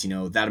far as,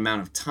 that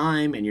amount of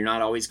time. And you're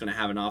not always going to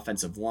have an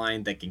offensive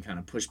line that can kind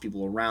of push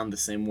people around the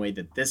same way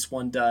that this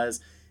one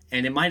does.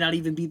 And it might not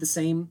even be the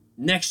same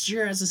next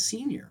year as a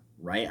senior,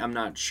 right? I'm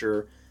not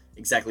sure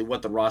exactly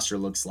what the roster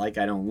looks like.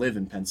 I don't live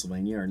in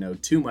Pennsylvania or know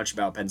too much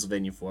about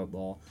Pennsylvania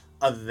football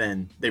other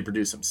than they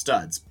produce some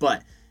studs.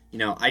 But,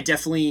 I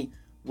definitely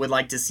would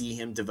like to see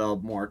him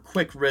develop more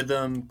quick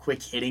rhythm,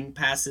 quick hitting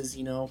passes,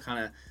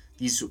 kind of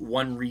these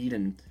one read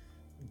and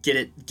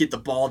get the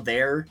ball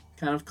there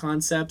kind of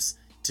concepts,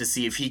 to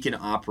see if he can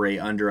operate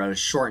under a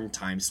shortened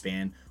time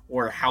span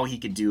or how he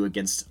could do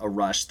against a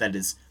rush that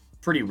is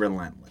pretty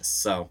relentless.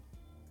 So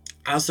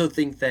I also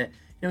think that,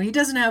 he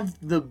doesn't have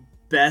the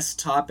best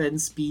top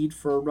end speed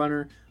for a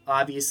runner.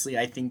 Obviously,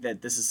 I think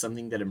that this is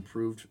something that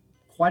improved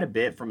quite a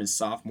bit from his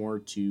sophomore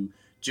to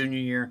junior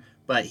year,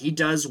 but he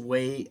does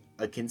weigh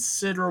a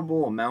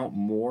considerable amount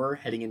more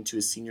heading into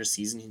his senior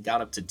season. He got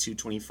up to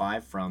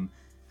 225 from,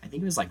 I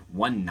think it was like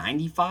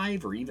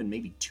 195 or even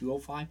maybe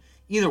 205.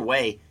 Either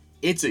way,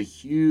 it's a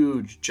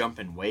huge jump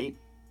in weight,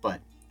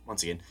 but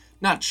once again,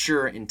 not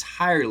sure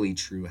entirely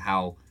true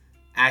how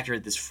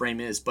accurate this frame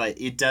is, but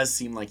it does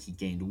seem like he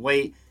gained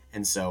weight.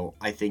 And so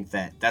I think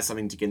that that's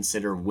something to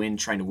consider when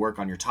trying to work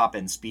on your top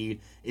end speed,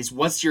 is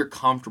what's your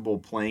comfortable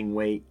playing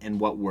weight and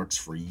what works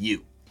for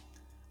you.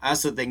 I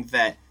also think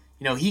that,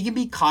 he can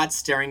be caught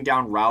staring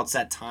down routes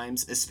at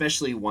times,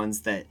 especially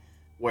ones that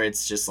where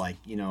it's just like,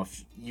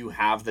 if you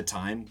have the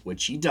time,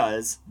 which he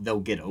does, they'll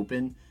get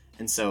open.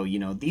 And so,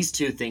 these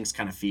two things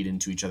kind of feed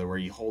into each other, where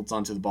he holds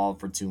onto the ball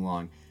for too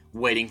long,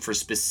 waiting for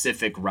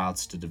specific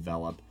routes to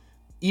develop.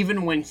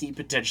 even when he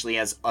potentially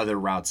has other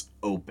routes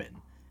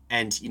open.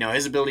 And,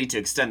 his ability to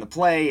extend the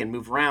play and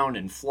move around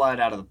and flood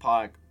out of the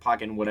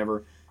pocket and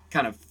whatever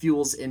kind of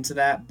fuels into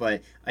that.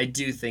 But I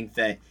do think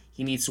that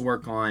he needs to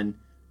work on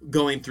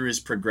going through his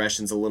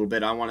progressions a little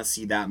bit. I want to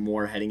see that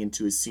more heading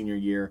into his senior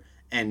year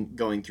and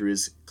going through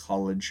his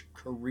college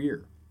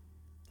career.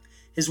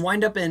 His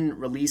windup and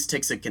release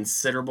takes a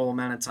considerable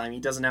amount of time. He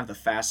doesn't have the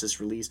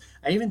fastest release.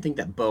 I even think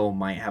that Bo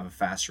might have a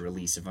faster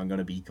release, if I'm going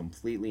to be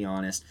completely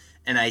honest.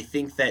 And I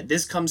think that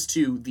this comes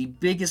to the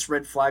biggest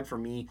red flag for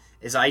me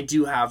is I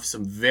do have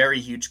some very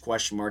huge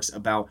question marks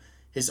about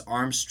his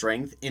arm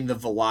strength in the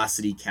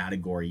velocity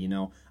category.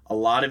 A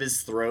lot of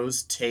his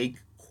throws take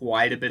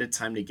quite a bit of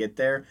time to get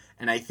there.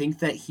 And I think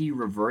that he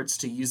reverts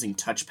to using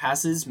touch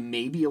passes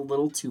maybe a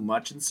little too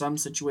much in some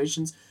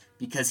situations,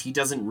 because he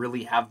doesn't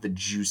really have the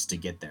juice to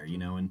get there,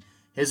 and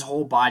his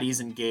whole body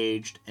is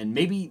engaged, and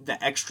maybe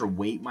the extra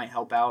weight might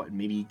help out, and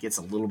maybe he gets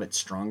a little bit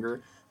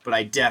stronger, but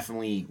I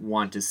definitely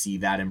want to see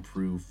that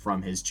improve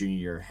from his junior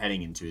year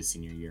heading into his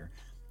senior year.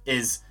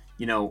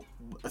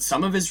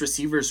 Some of his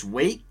receivers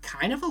wait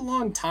kind of a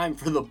long time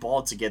for the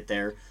ball to get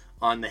there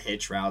on the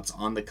hitch routes,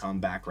 on the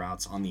comeback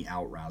routes, on the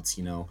out routes,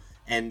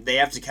 and they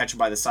have to catch it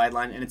by the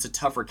sideline, and it's a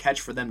tougher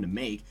catch for them to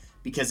make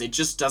because it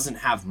just doesn't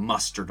have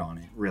mustard on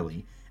it,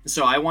 really.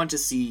 So I want to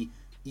see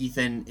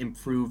Ethan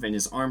improve in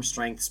his arm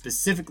strength,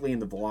 specifically in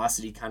the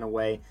velocity kind of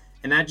way.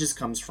 And that just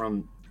comes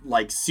from,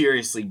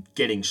 seriously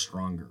getting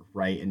stronger,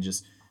 right? And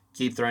just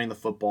keep throwing the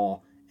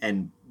football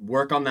and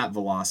work on that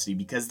velocity,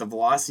 because the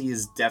velocity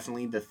is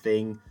definitely the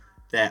thing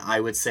that I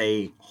would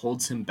say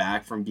holds him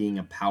back from being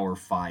a Power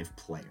 5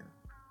 player.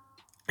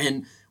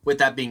 And with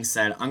that being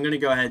said, I'm going to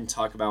go ahead and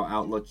talk about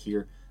outlook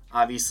here.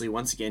 Obviously,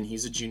 once again,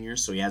 he's a junior,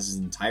 so he has his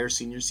entire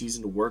senior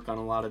season to work on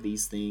a lot of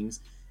these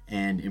things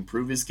and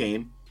improve his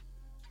game.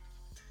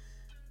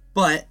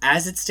 But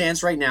as it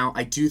stands right now,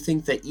 I do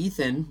think that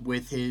Ethan,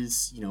 with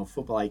his,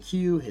 football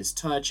IQ, his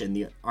touch, and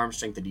the arm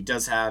strength that he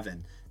does have,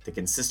 and the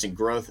consistent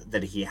growth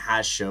that he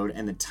has showed,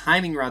 and the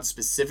timing route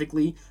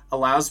specifically,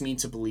 allows me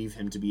to believe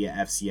him to be a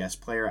FCS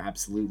player,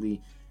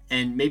 absolutely,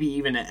 and maybe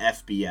even an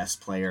FBS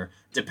player,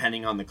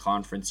 depending on the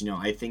conference.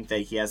 I think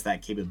that he has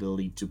that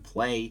capability to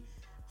play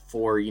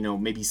for,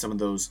 maybe some of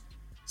those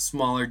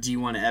smaller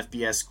D1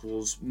 FBS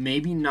schools,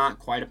 maybe not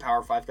quite a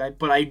Power 5 guy,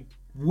 but I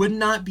would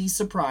not be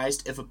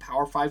surprised if a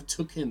Power 5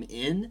 took him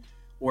in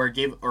or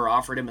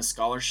offered him a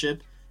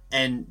scholarship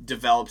and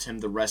developed him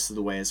the rest of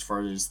the way as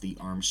far as the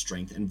arm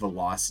strength and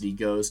velocity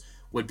goes,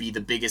 would be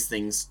the biggest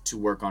things to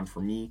work on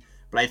for me.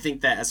 But I think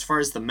that as far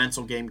as the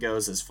mental game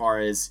goes, as far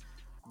as,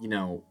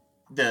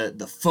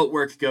 the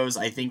footwork goes,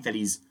 I think that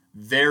he's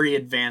very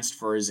advanced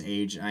for his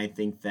age, and I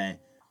think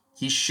that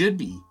he should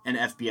be an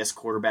FBS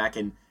quarterback,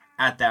 and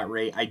at that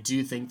rate, I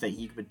do think that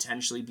he could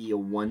potentially be a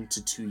 1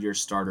 to 2 year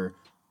starter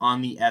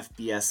on the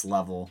FBS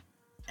level.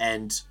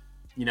 And,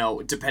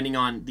 depending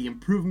on the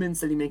improvements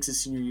that he makes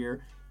his senior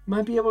year, he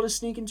might be able to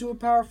sneak into a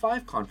Power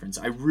 5 conference.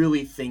 I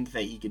really think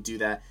that he could do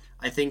that.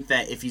 I think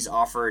that if he's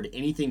offered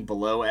anything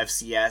below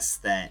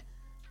FCS, that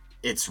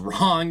it's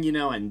wrong,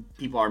 and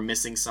people are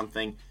missing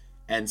something.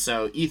 And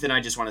so, Ethan, I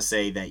just want to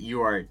say that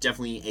you are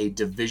definitely a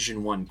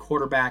Division I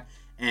quarterback.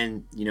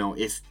 And,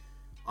 if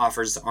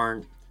offers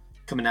aren't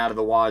coming out of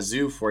the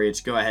wazoo for you,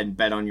 to go ahead and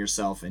bet on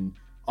yourself. And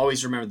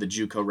always remember the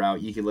JUCO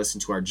route. You can listen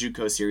to our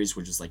JUCO series,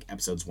 which is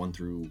episodes 1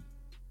 through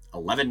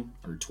 11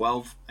 or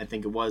 12, I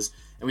think it was.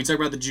 And we talk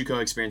about the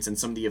JUCO experience and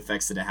some of the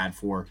effects that it had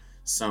for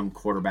some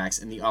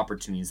quarterbacks and the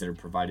opportunities that are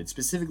provided.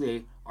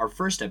 Specifically, our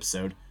first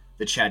episode,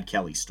 the Chad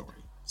Kelly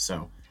story.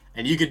 So,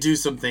 and you could do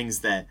some things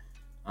that,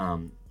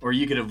 or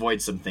you could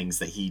avoid some things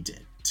that he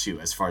did too,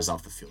 as far as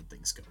off the field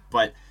things go.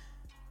 But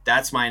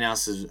that's my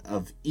analysis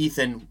of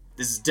Ethan.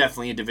 This is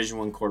definitely a Division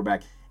I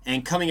quarterback.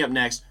 And coming up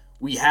next,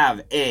 we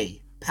have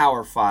a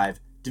Power 5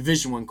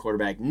 Division I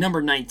quarterback,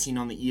 number 19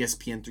 on the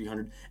ESPN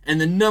 300, and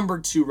the number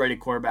 2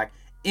 rated quarterback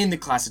in the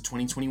class of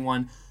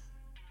 2021.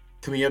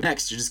 Coming up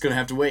next, you're just going to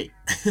have to wait.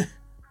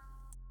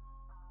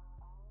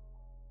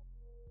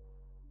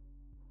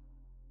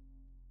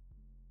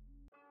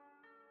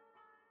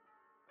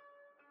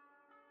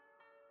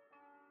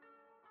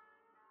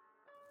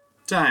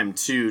 Time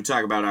to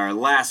talk about our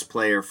last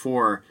player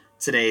for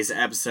today's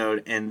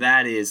episode, and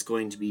that is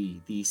going to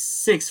be the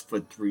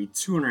 6'3",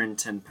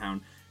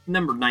 210-pound,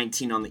 number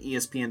 19 on the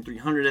ESPN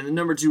 300, and the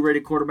number 2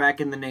 rated quarterback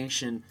in the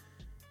nation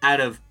out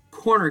of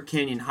Corner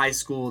Canyon High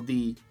School,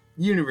 the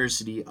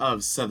University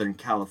of Southern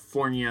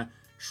California,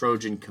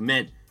 Trojan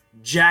commit,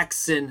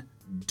 Jackson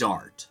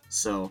Dart.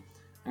 So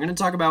I'm going to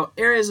talk about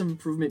areas of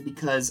improvement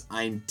because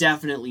I'm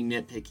definitely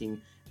nitpicking,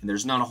 and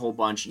there's not a whole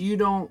bunch. You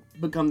don't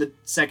become the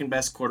second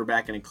best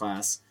quarterback in a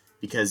class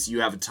because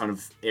you have a ton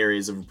of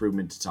areas of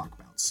improvement to talk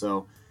about.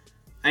 So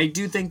I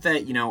do think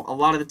that, a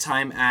lot of the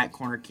time at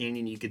Corner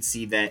Canyon, you could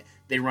see that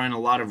they run a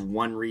lot of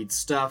one-read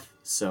stuff.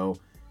 So,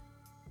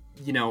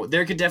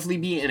 there could definitely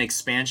be an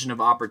expansion of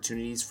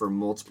opportunities for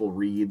multiple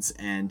reads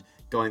and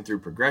going through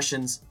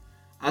progressions.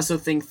 I also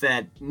think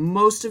that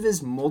most of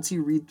his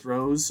multi-read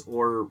throws,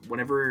 or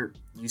whenever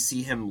you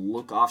see him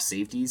look off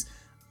safeties,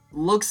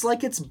 looks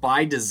like it's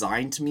by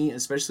design to me,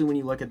 especially when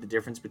you look at the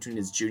difference between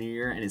his junior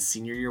year and his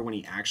senior year when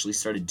he actually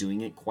started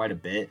doing it quite a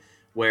bit,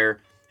 where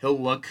he'll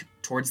look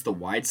towards the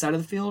wide side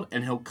of the field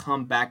and he'll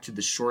come back to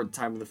the short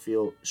side of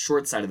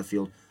the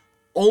field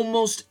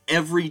almost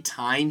every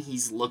time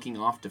he's looking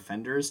off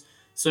defenders.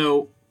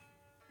 So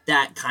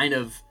that kind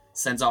of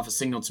sends off a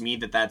signal to me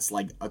that that's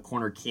like a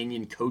Corner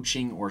Canyon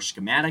coaching or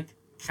schematic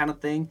kind of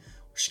thing,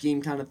 or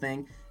scheme kind of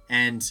thing.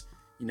 And,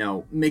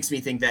 makes me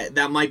think that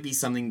that might be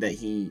something that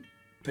he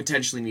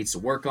potentially needs to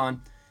work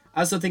on. I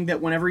also think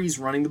that whenever he's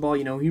running the ball,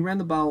 he ran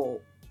the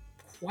ball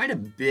quite a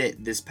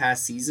bit this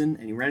past season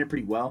and he ran it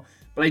pretty well.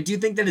 But I do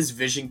think that his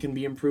vision can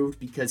be improved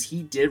because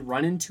he did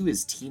run into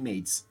his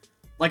teammates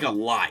like a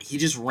lot. He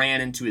just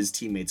ran into his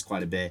teammates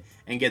quite a bit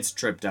and gets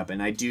tripped up.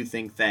 And I do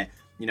think that,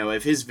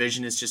 if his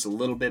vision is just a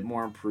little bit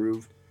more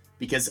improved,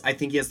 because I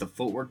think he has the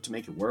footwork to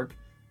make it work,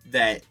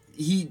 that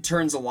he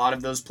turns a lot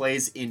of those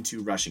plays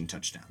into rushing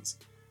touchdowns.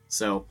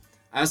 So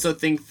I also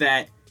think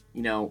that,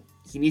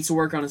 he needs to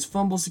work on his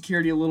fumble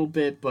security a little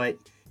bit, but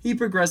he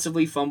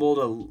progressively fumbled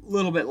a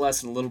little bit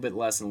less and a little bit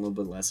less and a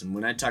little bit less. And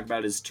when I talk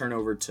about his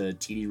turnover to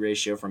TD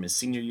ratio from his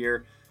senior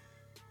year,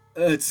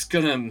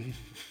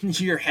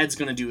 your head's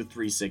going to do a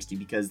 360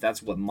 because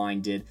that's what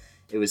mine did.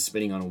 It was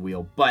spinning on a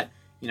wheel. But,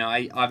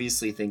 I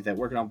obviously think that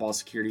working on ball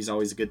security is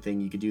always a good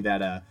thing. You could do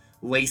that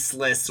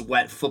laceless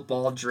wet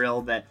football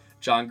drill that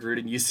John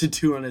Gruden used to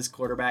do on his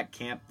quarterback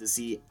camp to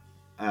see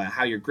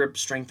how your grip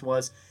strength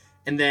was.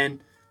 And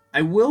then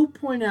I will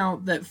point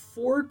out that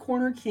for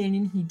Corner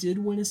Canyon, he did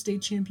win a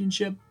state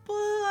championship,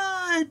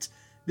 but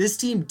this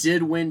team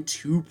did win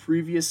 2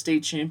 previous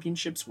state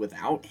championships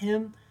without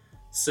him.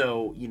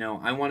 So,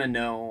 I want to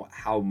know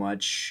how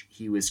much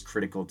he was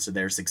critical to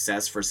their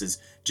success versus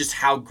just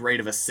how great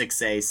of a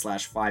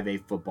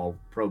 6A/5A football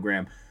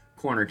program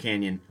Corner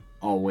Canyon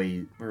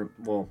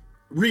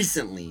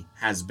recently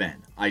has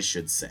been, I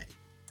should say.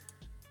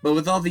 But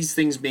with all these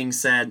things being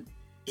said,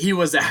 he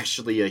was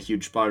actually a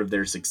huge part of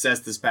their success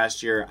this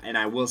past year, and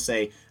I will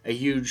say a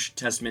huge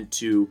testament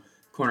to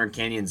Corner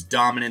Canyon's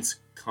dominance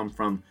come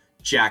from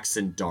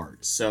Jackson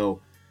Dart.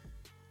 So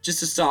just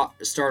to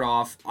start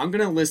off, I'm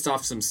going to list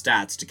off some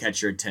stats to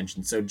catch your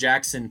attention. So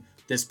Jackson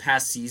this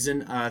past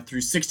season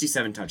threw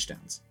 67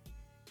 touchdowns.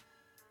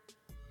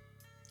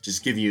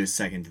 Just give you a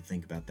second to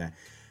think about that.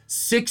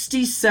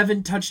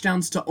 67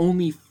 touchdowns to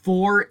only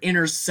 4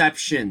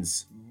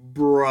 interceptions,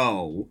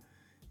 bro.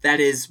 That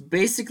is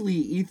basically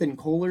Ethan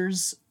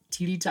Kohler's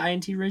TD to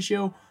INT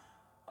ratio,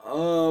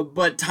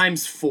 but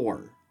times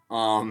 4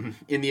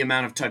 in the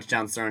amount of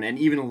touchdowns thrown, and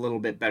even a little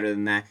bit better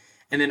than that.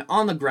 And then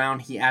on the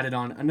ground, he added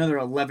on another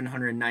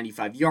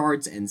 1,195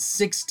 yards and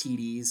 6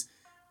 TDs.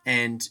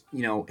 And,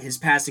 his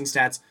passing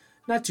stats,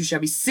 not too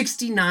shabby,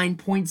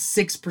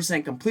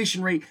 69.6%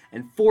 completion rate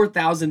and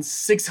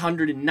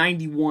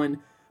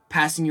 4,691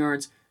 passing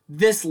yards.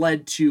 This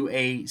led to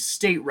a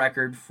state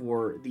record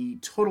for the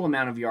total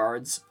amount of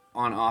yards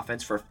on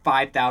offense for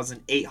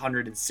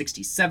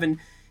 5,867.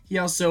 He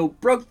also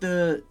broke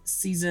the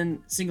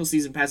single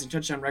season passing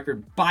touchdown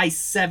record by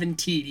 7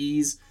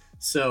 TDs.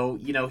 So,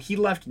 he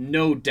left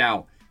no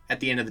doubt at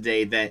the end of the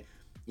day that,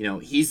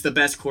 he's the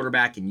best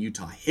quarterback in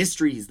Utah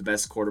history. He's the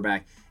best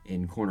quarterback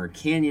in Corner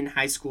Canyon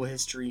high school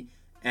history.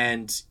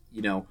 And,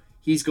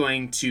 he's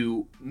going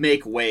to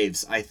make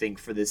waves, I think,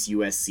 for this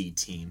USC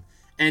team.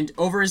 And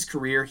over his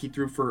career, he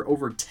threw for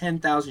over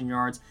 10,000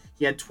 yards.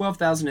 He had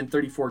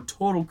 12,034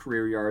 total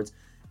career yards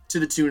to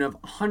the tune of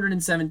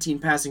 117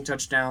 passing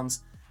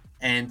touchdowns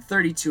and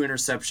 32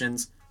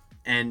 interceptions.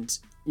 And,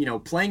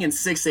 playing in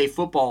 6A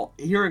football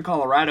here in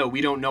Colorado,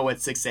 we don't know what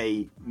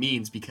 6A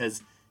means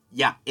because,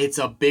 it's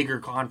a bigger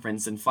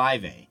conference than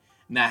 5A.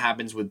 And that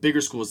happens with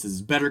bigger schools. This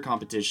is better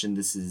competition.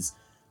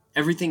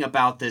 Everything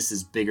about this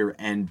is bigger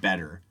and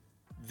better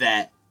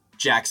that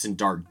Jackson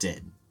Dart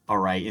did. All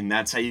right. And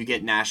that's how you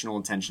get national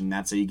attention.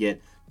 That's how you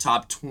get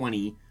top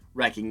 20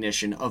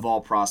 recognition of all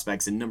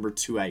prospects and number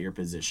 2 at your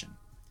position.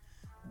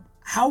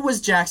 How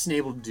was Jackson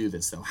able to do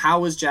this, though?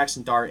 How was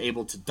Jackson Dart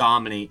able to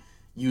dominate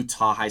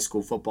Utah high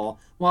school football?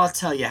 Well, I'll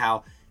tell you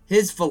how.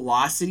 His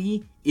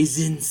velocity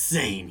is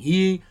insane.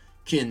 He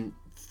can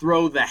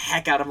throw the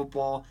heck out of a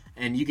ball,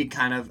 and you could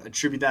kind of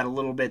attribute that a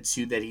little bit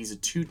to that he's a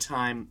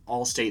 2-time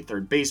All-State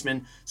third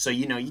baseman. So,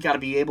 you got to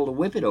be able to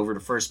whip it over to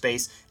first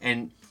base,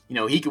 and,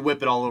 he could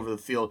whip it all over the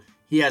field.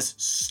 He has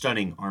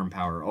stunning arm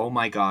power. Oh,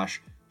 my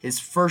gosh. His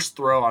first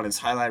throw on his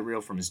highlight reel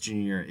from his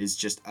junior year is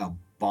just a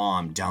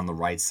bomb down the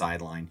right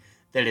sideline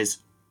that is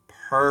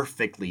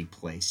perfectly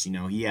placed.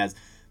 He has,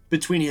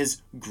 between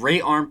his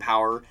great arm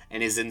power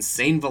and his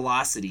insane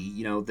velocity,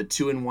 the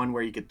 2-in-1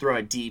 where you could throw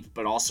it deep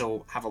but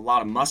also have a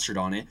lot of mustard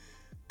on it.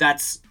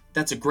 That's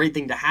a great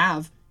thing to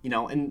have,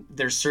 and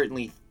there's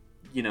certainly,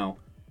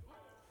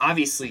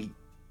 obviously,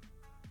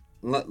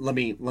 let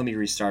me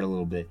restart a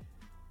little bit.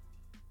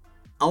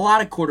 A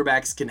lot of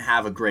quarterbacks can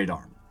have a great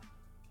arm.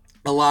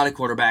 A lot of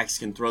quarterbacks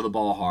can throw the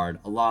ball hard.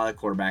 A lot of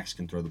quarterbacks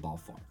can throw the ball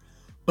far.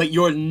 But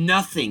you're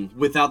nothing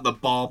without the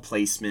ball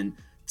placement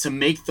to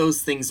make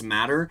those things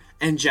matter,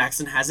 and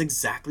Jackson has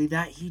exactly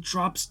that. He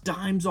drops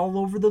dimes all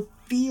over the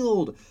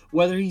field,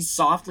 whether he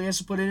softly has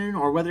to put it in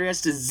or whether he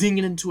has to zing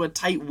it into a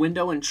tight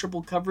window in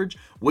triple coverage,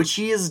 which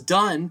he has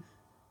done.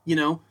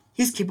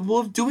 He's capable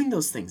of doing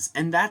those things,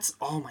 and that's,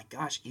 oh my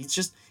gosh,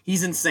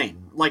 he's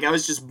insane. Like, I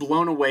was just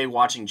blown away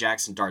watching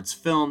Jackson Dart's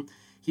film.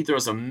 He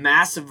throws a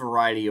massive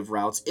variety of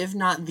routes, if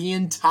not the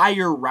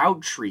entire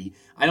route tree.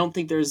 I don't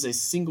think there's a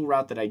single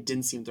route that I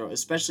didn't see him throw,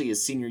 especially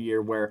his senior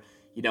year where,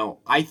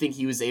 I think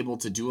he was able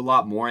to do a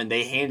lot more, and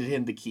they handed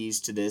him the keys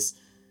to this,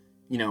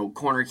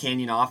 Corner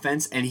Canyon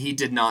offense, and he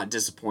did not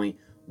disappoint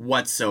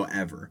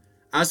whatsoever.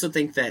 I also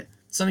think that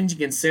something to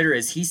consider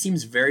is he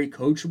seems very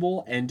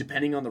coachable, and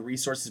depending on the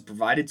resources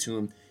provided to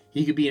him,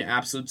 he could be an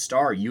absolute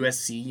star.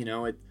 USC,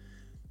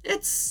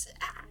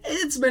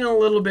 it's been a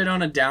little bit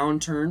on a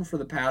downturn for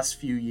the past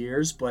few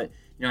years, but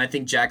I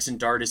think Jackson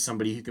Dart is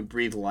somebody who could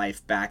breathe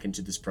life back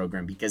into this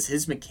program because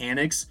his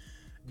mechanics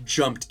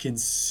jumped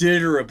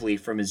considerably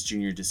from his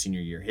junior to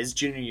senior year. His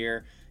junior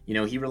year,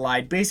 he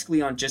relied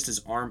basically on just his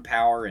arm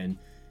power, and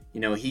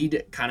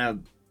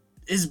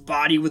his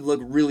body would look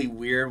really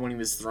weird when he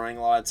was throwing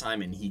a lot of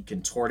time, and he'd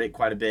contort it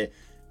quite a bit.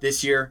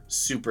 This year,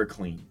 super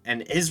clean.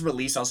 And his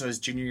release also his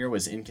junior year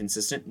was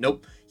inconsistent.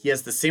 Nope. He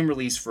has the same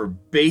release for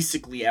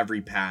basically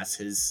every pass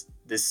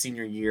this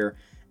senior year,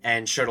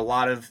 and showed a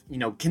lot of,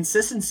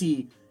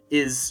 consistency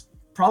is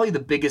probably the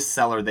biggest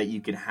seller that you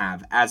can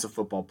have as a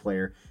football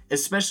player,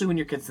 especially when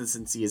your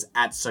consistency is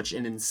at such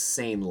an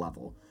insane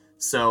level.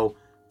 So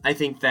I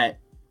think that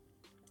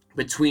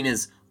between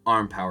his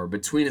arm power,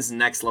 between his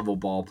next level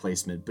ball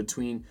placement,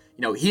 between,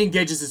 he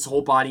engages his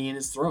whole body in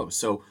his throw.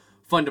 So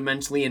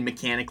fundamentally and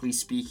mechanically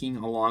speaking,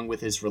 along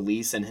with his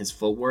release and his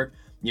footwork,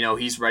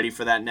 he's ready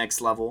for that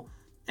next level.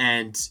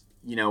 And,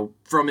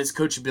 from his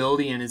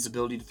coachability and his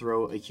ability to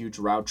throw a huge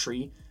route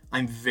tree,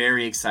 I'm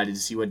very excited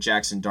to see what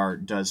Jackson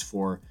Dart does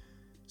for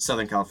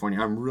Southern California.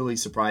 I'm really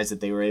surprised that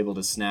they were able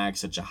to snag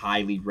such a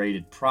highly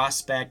rated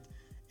prospect.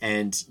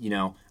 And,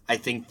 I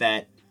think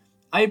that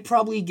I'd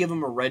probably give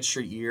him a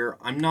redshirt year.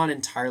 I'm not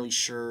entirely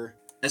sure,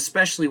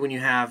 especially when you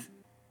have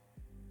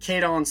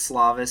Kadon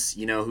Slavis,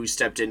 who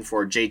stepped in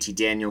for JT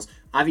Daniels.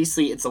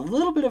 Obviously, it's a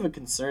little bit of a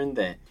concern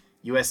that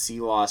USC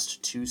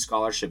lost 2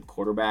 scholarship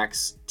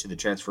quarterbacks to the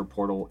transfer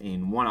portal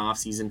in one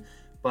offseason.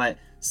 But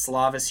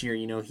Slavis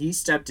here, he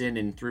stepped in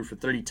and threw for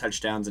 30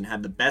 touchdowns and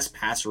had the best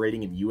passer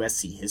rating in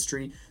USC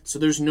history. So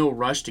there's no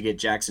rush to get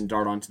Jackson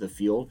Dart onto the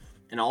field.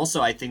 And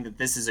also, I think that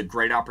this is a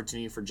great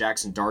opportunity for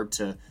Jackson Dart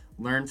to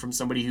learn from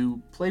somebody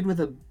who played with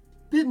a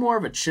bit more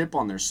of a chip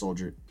on their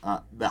shoulder.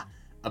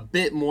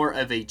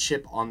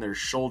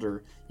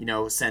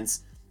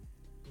 Since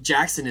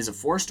Jackson is a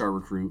 4-star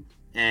recruit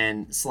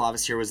and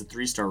Slavis here was a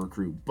 3-star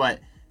recruit. But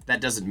that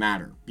doesn't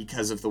matter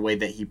because of the way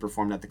that he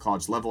performed at the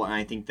college level. And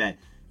I think that,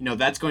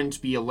 that's going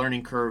to be a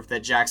learning curve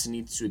that Jackson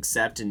needs to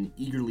accept and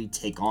eagerly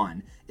take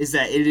on, is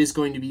that it is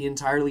going to be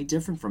entirely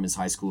different from his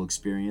high school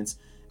experience.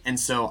 And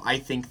so I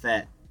think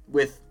that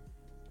with,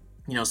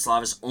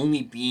 Slavis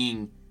only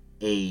being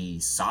a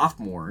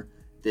sophomore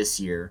this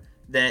year,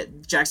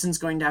 that Jackson's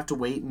going to have to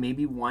wait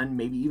maybe 1,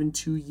 maybe even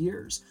 2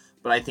 years.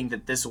 But I think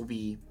that this will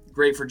be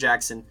great for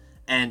Jackson.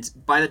 And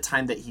by the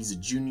time that he's a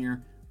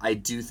junior, I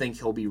do think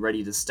he'll be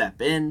ready to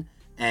step in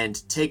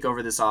and take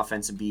over this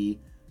offense and be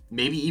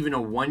maybe even a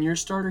 1-year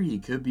starter. He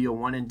could be a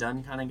one and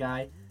done kind of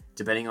guy,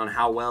 depending on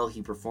how well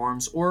he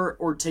performs,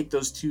 or take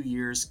those 2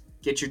 years,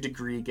 get your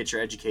degree, get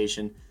your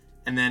education,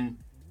 and then,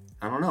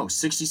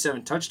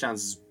 67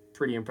 touchdowns is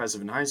pretty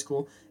impressive in high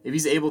school. If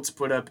he's able to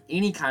put up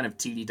any kind of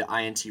TD to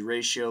INT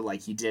ratio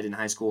like he did in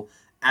high school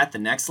at the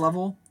next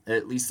level,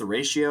 at least the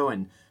ratio,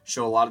 and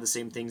show a lot of the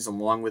same things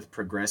along with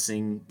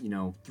progressing,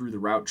 through the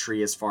route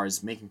tree as far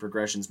as making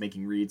progressions,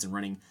 making reads, and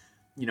running,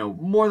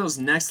 more of those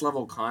next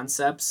level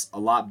concepts a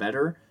lot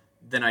better,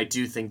 then I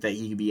do think that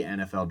he could be an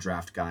NFL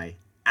draft guy.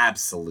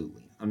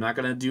 Absolutely. I'm not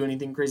going to do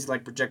anything crazy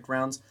like project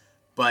rounds,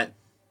 but,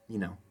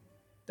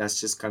 that's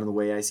just kind of the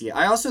way I see it.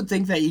 I also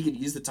think that he could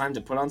use the time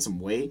to put on some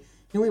weight.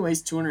 He only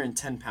weighs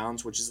 210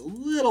 pounds, which is a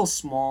little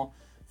small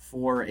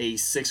for a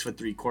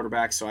 6'3"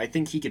 quarterback. So I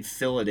think he could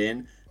fill it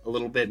in a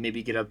little bit,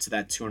 maybe get up to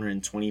that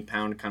 220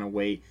 pound kind of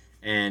weight.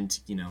 And,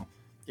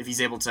 if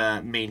he's able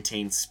to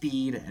maintain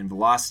speed and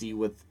velocity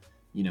with,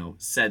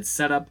 said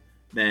setup,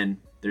 then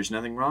there's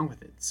nothing wrong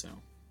with it. So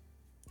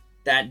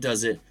that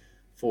does it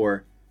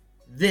for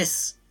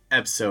this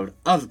episode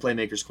of the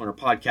Playmakers Corner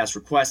podcast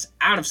request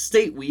out of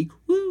state week.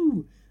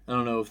 Woo! I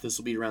don't know if this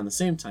will be around the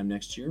same time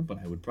next year, but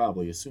I would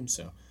probably assume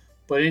so.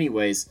 But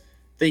anyways,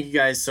 thank you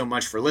guys so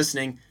much for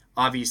listening.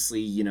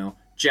 Obviously,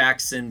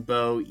 Jackson,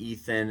 Bo,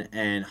 Ethan,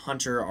 and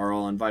Hunter are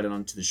all invited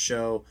onto the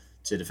show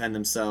to defend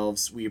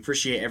themselves. We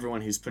appreciate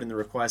everyone who's put in the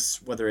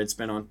requests, whether it's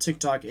been on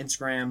TikTok,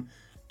 Instagram,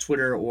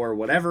 Twitter, or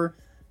whatever.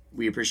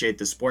 We appreciate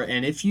the support.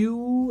 And if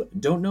you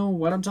don't know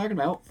what I'm talking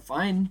about,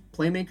 find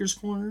Playmakers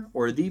Corner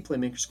or the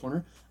Playmakers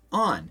Corner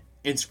on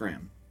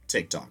Instagram,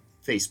 TikTok,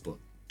 Facebook,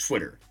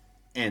 Twitter,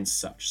 and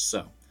such.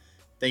 So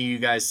thank you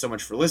guys so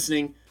much for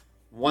listening.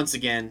 Once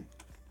again,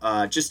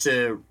 just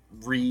to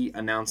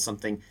re-announce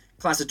something,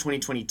 class of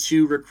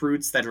 2022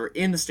 recruits that are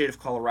in the state of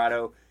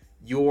Colorado.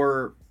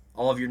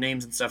 All of your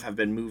names and stuff have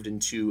been moved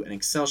into an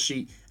Excel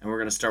sheet, and we're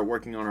going to start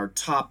working on our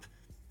top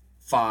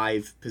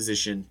 5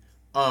 position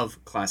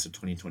of class of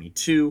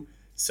 2022.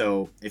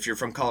 So if you're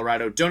from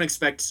Colorado, don't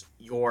expect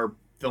your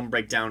film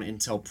breakdown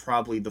until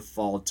probably the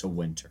fall to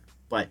winter.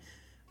 But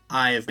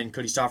I have been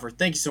Cody Stauffer.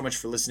 Thank you so much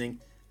for listening,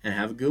 and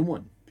have a good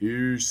one.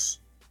 Peace.